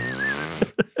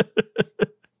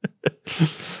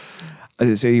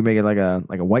 So you make it like a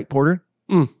white porter.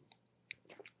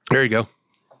 There you go.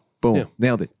 Boom. Yeah.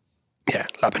 Nailed it. Yeah,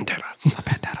 La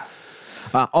Pantera.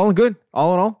 All in good.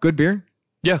 All in all, good beer.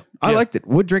 Yeah. I liked it.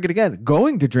 Would drink it again.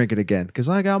 Going to drink it again because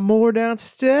I got more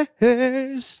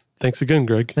downstairs. Thanks again,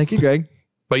 Greg. Thank you, Greg.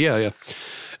 But yeah.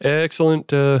 Excellent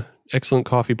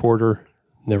coffee porter.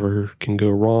 Never can go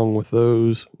wrong with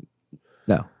those.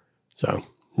 No. So,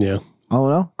 yeah. All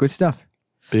in all, good stuff.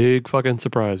 Big fucking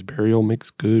surprise. Burial makes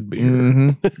good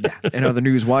beer. Yeah. In other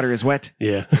news, water is wet.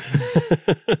 Yeah.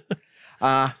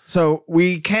 So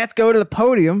we can't go to the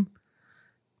podium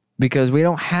because we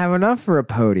don't have enough for a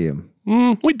podium.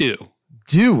 We do.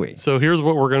 Do we? So here's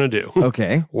what we're going to do.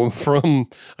 Okay. Well, from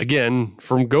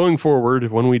going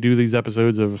forward, when we do these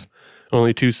episodes of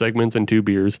only 2 segments and 2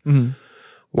 beers,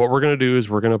 what we're going to do is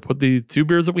we're going to put the 2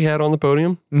 beers that we had on the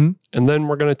podium, and then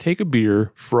we're going to take a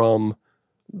beer from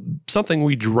something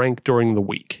we drank during the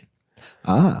week.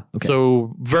 Okay.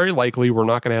 So very likely we're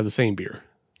not going to have the same beer.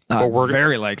 But we're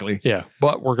very likely. Yeah,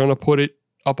 but we're going to put it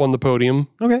up on the podium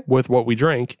Okay. with what we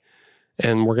drank,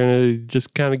 and we're going to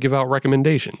just kind of give out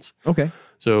recommendations. Okay.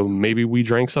 So maybe we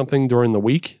drank something during the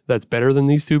week that's better than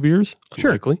these 2 beers.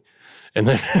 Sure. Unlikely. And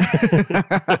then,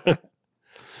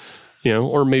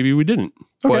 or maybe we didn't.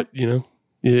 Okay. But,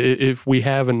 if we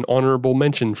have an honorable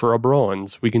mention for a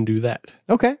bronze, we can do that.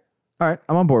 Okay. All right.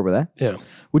 I'm on board with that. Yeah.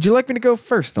 Would you like me to go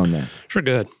first on that? Sure,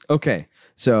 go ahead. Okay.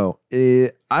 So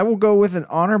I will go with an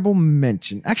honorable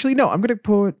mention. Actually, no. I'm going to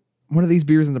put one of these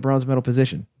beers in the bronze medal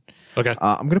position. Okay.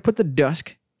 I'm going to put the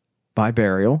Dusk by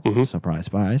Burial,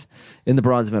 surprise, in the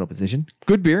bronze medal position.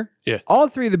 Good beer. Yeah. All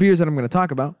 3 of the beers that I'm going to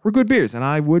talk about were good beers, and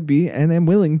I would be and am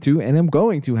willing to and am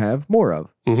going to have more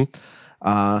of.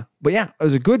 But yeah, it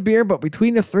was a good beer, but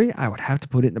between the 3, I would have to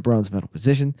put it in the bronze medal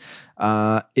position.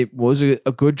 It was a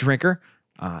good drinker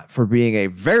for being a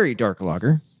very dark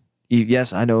lager.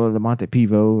 Yes, I know the Monte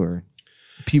Pivo or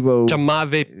Pivo.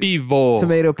 Tomave Pivo.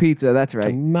 Tomato pizza, that's right.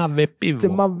 Tomave Pivo.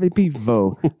 Tomave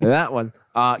Pivo. That one.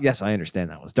 Yes, I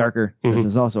understand that was darker. This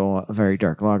is also a very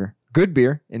dark lager. Good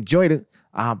beer. Enjoyed it.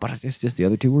 But it's just the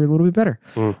other 2 were a little bit better.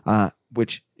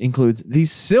 Which includes the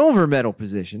silver medal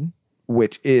position,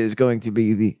 which is going to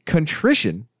be the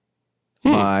Contrition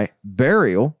by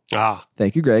Burial.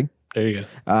 Thank you, Greg. There you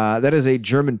go. That is a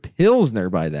German Pilsner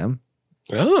by them.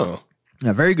 Oh.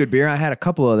 A very good beer. I had a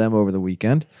couple of them over the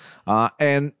weekend.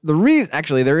 And the reason,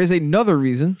 actually, there is another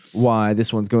reason why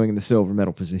this one's going in the silver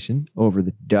medal position over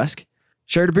the Dusk.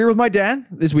 Shared a beer with my dad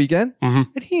this weekend, and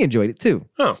he enjoyed it too.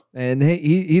 Oh. And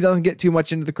he doesn't get too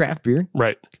much into the craft beer.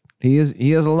 Right. He is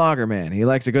a lager man. He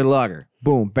likes a good lager.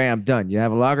 Boom, bam, done. You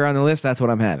have a lager on the list, that's what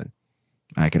I'm having.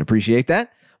 I can appreciate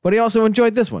that. But he also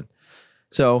enjoyed this one.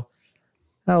 So,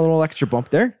 a little extra bump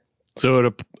there.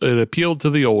 So it appealed to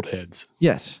the old heads.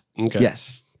 Yes. Okay.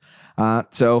 Yes.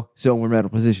 So, silver medal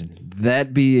position.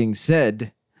 That being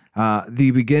said,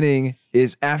 the beginning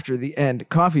is after the end.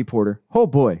 Coffee porter. Oh,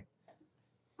 boy.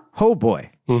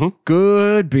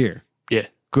 Good beer. Yeah.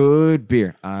 Good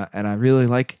beer. And I really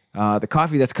like the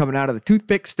coffee that's coming out of the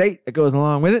toothpick state that goes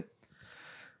along with it.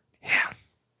 Yeah.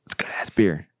 It's good ass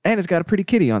beer. And it's got a pretty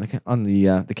kitty on the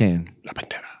can. La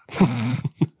Pantera.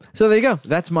 So there you go.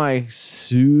 That's my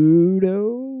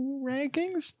pseudo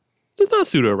rankings. It's not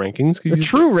pseudo rankings.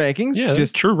 True rankings. Yeah,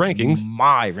 just true rankings.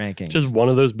 My rankings. Just one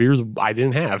of those beers I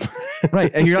didn't have. Right.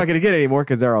 And you're not going to get any more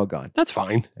because they're all gone. That's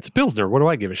fine. It's a Pilsner. What do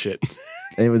I give a shit?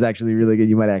 It was actually really good.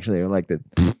 You might actually have liked it.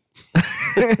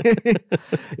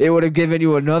 It would have given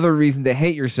you another reason to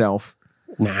hate yourself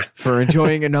Nah. for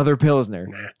enjoying another Pilsner.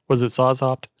 Nah. Was it Saw's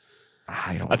hopped?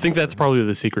 I think that's probably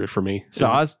the secret for me.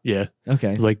 Sauce? Yeah.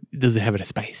 Okay. It's like, does it have a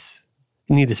spice?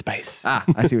 You need a spice. I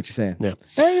see what you're saying. Yeah.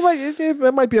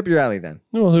 It might be up your alley then.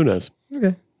 Well, who knows?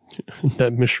 Okay.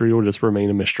 That mystery will just remain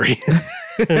a mystery.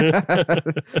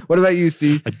 What about you,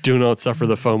 Steve? I do not suffer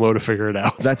the FOMO to figure it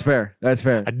out. That's fair. That's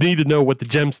fair. I need to know what the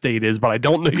gem state is, but I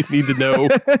don't need to know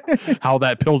how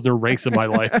that Pilsner ranks in my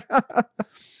life.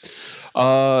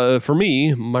 For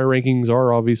me, my rankings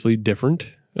are obviously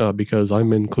different because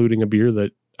I'm including a beer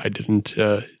that I didn't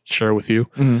share with you.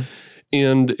 Mm-hmm.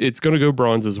 And it's going to go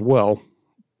bronze as well.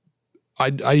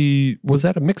 I was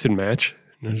at a mix and match.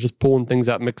 I was just pulling things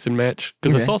out mix and match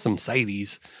because I saw some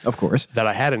cities, of course, that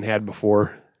I hadn't had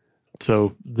before.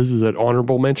 So this is an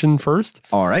honorable mention first.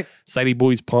 All right. Sidey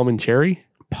Boys Palm and Cherry.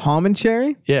 Palm and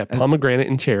cherry? Yeah, pomegranate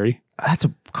and cherry. That's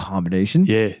a combination.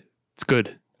 Yeah, it's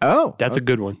good. Oh. That's a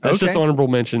good one. That's okay. just honorable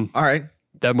mention. All right.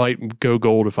 That might go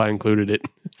gold if I included it.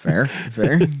 Fair.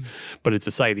 But it's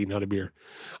a Sidey, not a beer.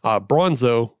 Bronze,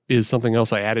 though, is something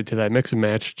else I added to that mix and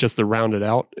match just to round it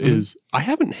out. Is I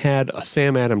haven't had a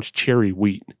Sam Adams cherry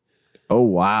wheat Oh,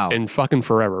 wow. in fucking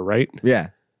forever, right? Yeah.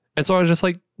 And so I was just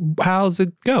like, how's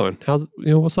it going?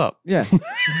 What's up? Yeah.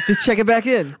 Just check it back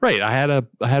in. Right. I had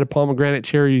a pomegranate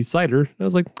cherry cider. I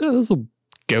was like, oh, this will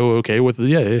go okay with it.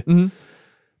 Yeah.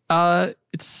 Mm-hmm.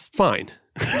 It's fine.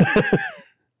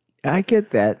 I get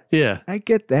that. Yeah. I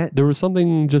get that. There was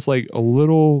something just like a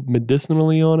little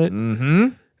medicinally on it. Mm-hmm.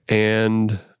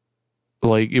 And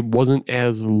like it wasn't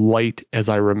as light as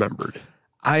I remembered.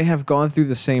 I have gone through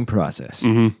the same process.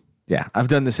 Mm-hmm. Yeah. I've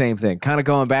done the same thing. Kind of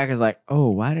going back is like, oh,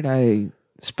 why did I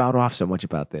spout off so much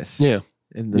about this? Yeah.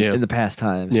 In the past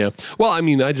times. Yeah. Well, I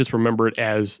mean, I just remember it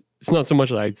as it's not so much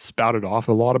that I spouted off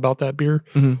a lot about that beer,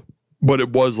 but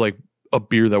it was like a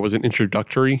beer that was an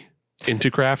introductory into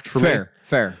craft for me.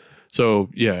 Fair. So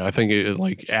yeah, I think it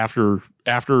like after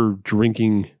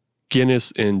drinking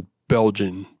Guinness and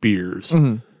Belgian beers,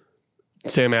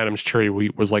 Sam Adams Cherry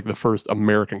Wheat was like the first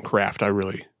American craft I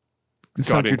really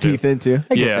sunk your teeth into.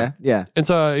 I get that. Yeah. And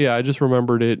so yeah, I just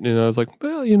remembered it, and I was like,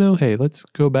 well, hey, let's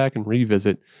go back and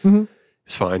revisit.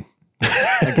 It's fine.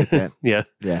 I get that. Yeah.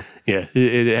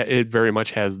 It very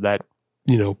much has that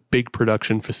big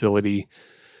production facility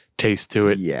taste to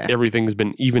it. Yeah. Everything's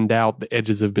been evened out. The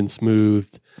edges have been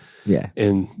smoothed. Yeah.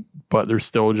 But there's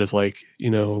still just like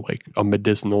like a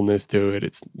medicinalness to it.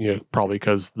 It's probably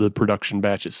because the production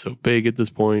batch is so big at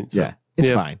this point. So, yeah. It's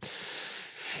fine.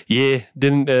 Yeah.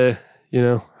 Didn't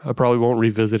I probably won't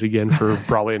revisit again for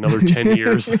probably another 10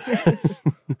 years.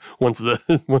 once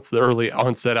the early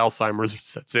onset Alzheimer's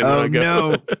sets in. Oh,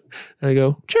 I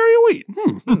go, cherry wheat.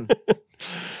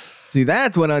 See,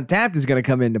 that's when Untapped is going to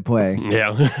come into play.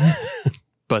 Yeah.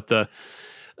 But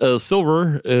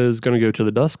silver is going to go to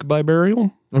the Dusk by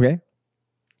Burial. Okay.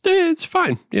 It's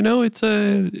fine.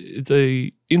 It's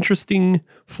a interesting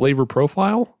flavor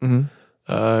profile.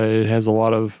 It has a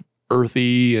lot of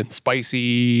earthy and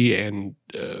spicy and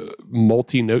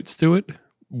malty notes to it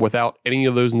without any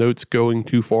of those notes going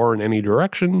too far in any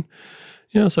direction.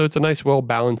 So it's a nice,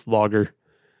 well-balanced lager.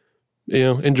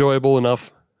 Enjoyable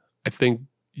enough. I think,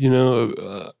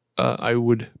 I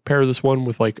would pair this one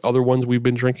with like other ones we've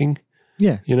been drinking.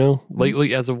 Yeah.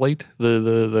 Lately, as of late,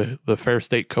 the Fair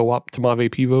State Co-op Tomave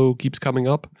Pivo keeps coming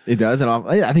up. It does, and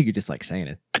I think you just like saying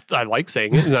it. I like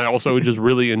saying it, and I also just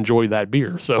really enjoy that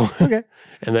beer. So, okay.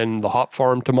 And then the Hop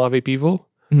Farm Tomave Pivo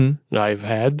that I've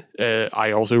had,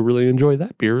 I also really enjoy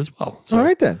that beer as well. So, all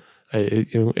right then.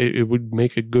 It would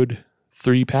make a good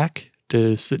 3-pack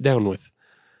to sit down with.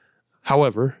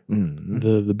 However,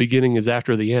 the beginning is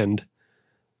after the end.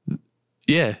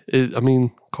 Yeah,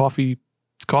 coffee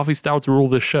stouts rule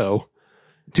this show.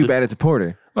 Too bad it's a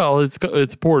porter. Well, it's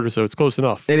a porter, so it's close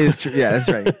enough. It is true. Yeah, that's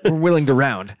right. We're willing to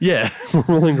round. Yeah, we're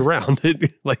willing to round.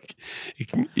 It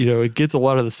gets a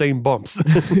lot of the same bumps.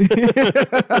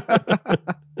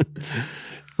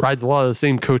 Rides a lot of the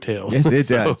same coattails. Yes, it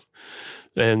does.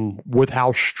 And with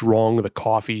how strong the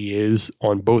coffee is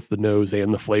on both the nose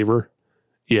and the flavor,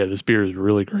 yeah, this beer is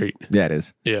really great. Yeah, it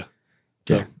is. Yeah.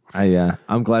 So.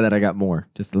 I'm glad that I got more,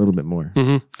 just a little bit more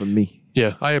from me.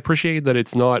 Yeah, I appreciate that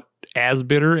it's not as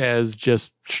bitter as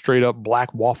just straight up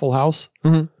black Waffle House.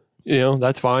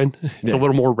 That's fine. It's a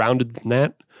little more rounded than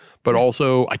that. But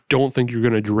also, I don't think you're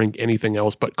going to drink anything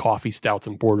else but coffee stouts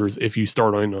and porters if you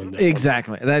start on this.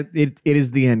 Exactly. It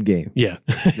is the end game. Yeah.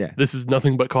 This is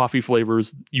nothing but coffee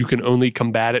flavors. You can only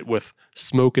combat it with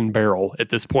smoke and barrel at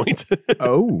this point.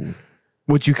 Oh.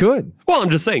 Which you could. Well,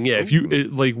 I'm just saying, yeah, if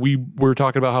we were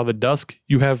talking about how the Dusk,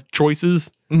 you have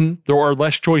choices. There are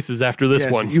less choices after this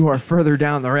one. You are further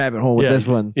down the rabbit hole with this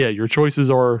one. Yeah, your choices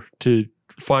are to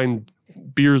find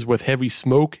beers with heavy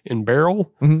smoke and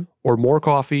barrel or more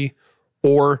coffee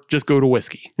or just go to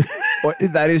whiskey. Well,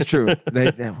 that is true.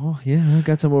 Yeah, I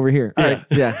got some over here. All right.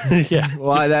 Yeah. Yeah.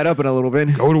 Lie that up in a little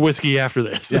bit. Go to whiskey after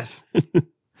this. Yes.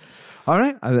 All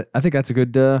right. I think that's a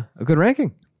good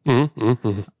ranking.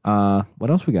 What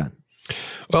else we got?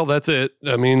 Well, that's it.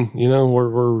 I mean,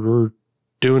 we're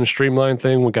doing a streamlined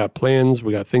thing. We got plans.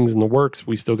 We got things in the works.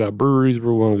 We still got breweries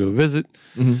we want to go visit.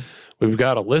 Mm-hmm. We've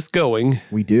got a list going.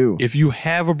 We do. If you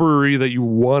have a brewery that you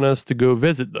want us to go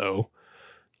visit, though,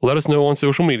 let us know on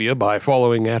social media by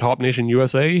following at Hop Nation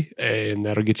USA, and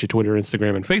that'll get you Twitter,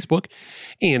 Instagram, and Facebook.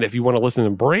 And if you want to listen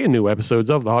to brand new episodes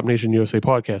of the Hop Nation USA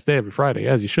podcast every Friday,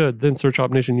 as you should, then search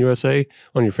Hop Nation USA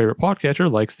on your favorite podcatcher,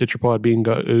 like Stitcher Podbean,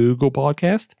 Google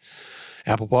Podcast,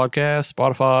 Apple Podcasts,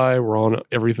 Spotify. We're on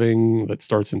everything that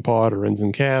starts in pod or ends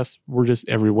in cast. We're just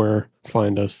everywhere.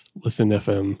 Find us. Listen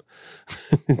FM.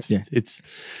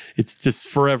 It's just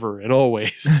forever and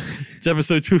always. It's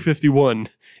episode 251.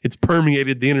 It's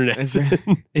permeated the internet.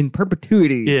 In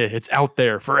perpetuity. Yeah, it's out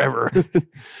there forever.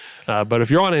 But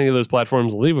if you're on any of those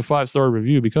platforms, leave a 5-star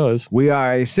review because we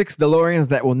are a 6 DeLoreans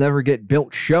that will never get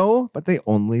built show, but they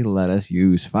only let us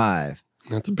use 5.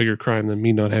 That's a bigger crime than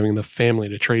me not having enough family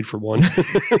to trade for one.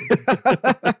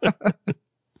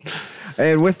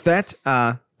 And with that,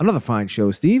 another fine show,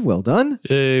 Steve. Well done.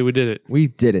 Hey, we did it. We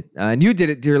did it. And you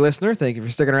did it, dear listener. Thank you for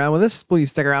sticking around with us.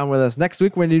 Please stick around with us next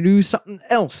week when you do something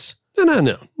else. No.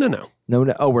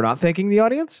 No. Oh, we're not thanking the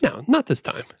audience? No, not this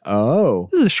time. Oh.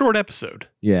 This is a short episode.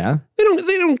 Yeah. They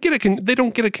don't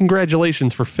get a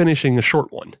congratulations for finishing a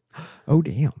short one. Oh,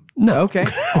 damn. No. Okay.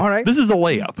 All right. This is a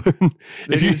layup.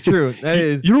 That is true. That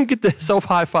is. You don't get to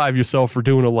self-high five yourself for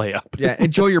doing a layup. Yeah.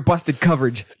 Enjoy your busted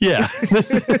coverage. Yeah.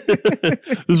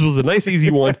 This was a nice, easy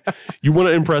one. You want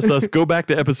to impress us, go back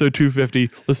to episode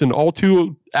 250, listen to all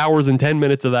 2 hours and 10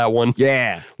 minutes of that one.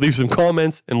 Yeah. Leave some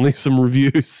comments and leave some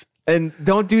reviews. And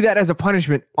don't do that as a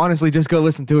punishment. Honestly, just go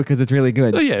listen to it because it's really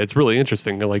good. Oh, yeah, it's really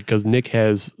interesting. Like, because Nick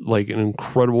has like an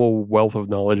incredible wealth of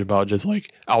knowledge about just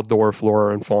like outdoor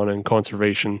flora and fauna and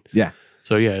conservation. Yeah.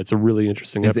 So yeah, it's a really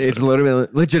interesting episode. It's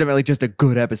legitimately just a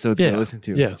good episode to listen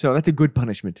to. Yeah. So that's a good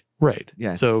punishment. Right.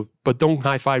 Yeah. So, but don't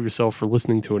high five yourself for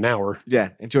listening to an hour. Yeah.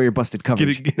 Enjoy your busted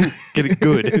coverage. Get it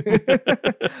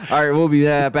good. All right. We'll be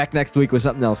back next week with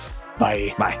something else.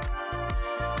 Bye. Bye.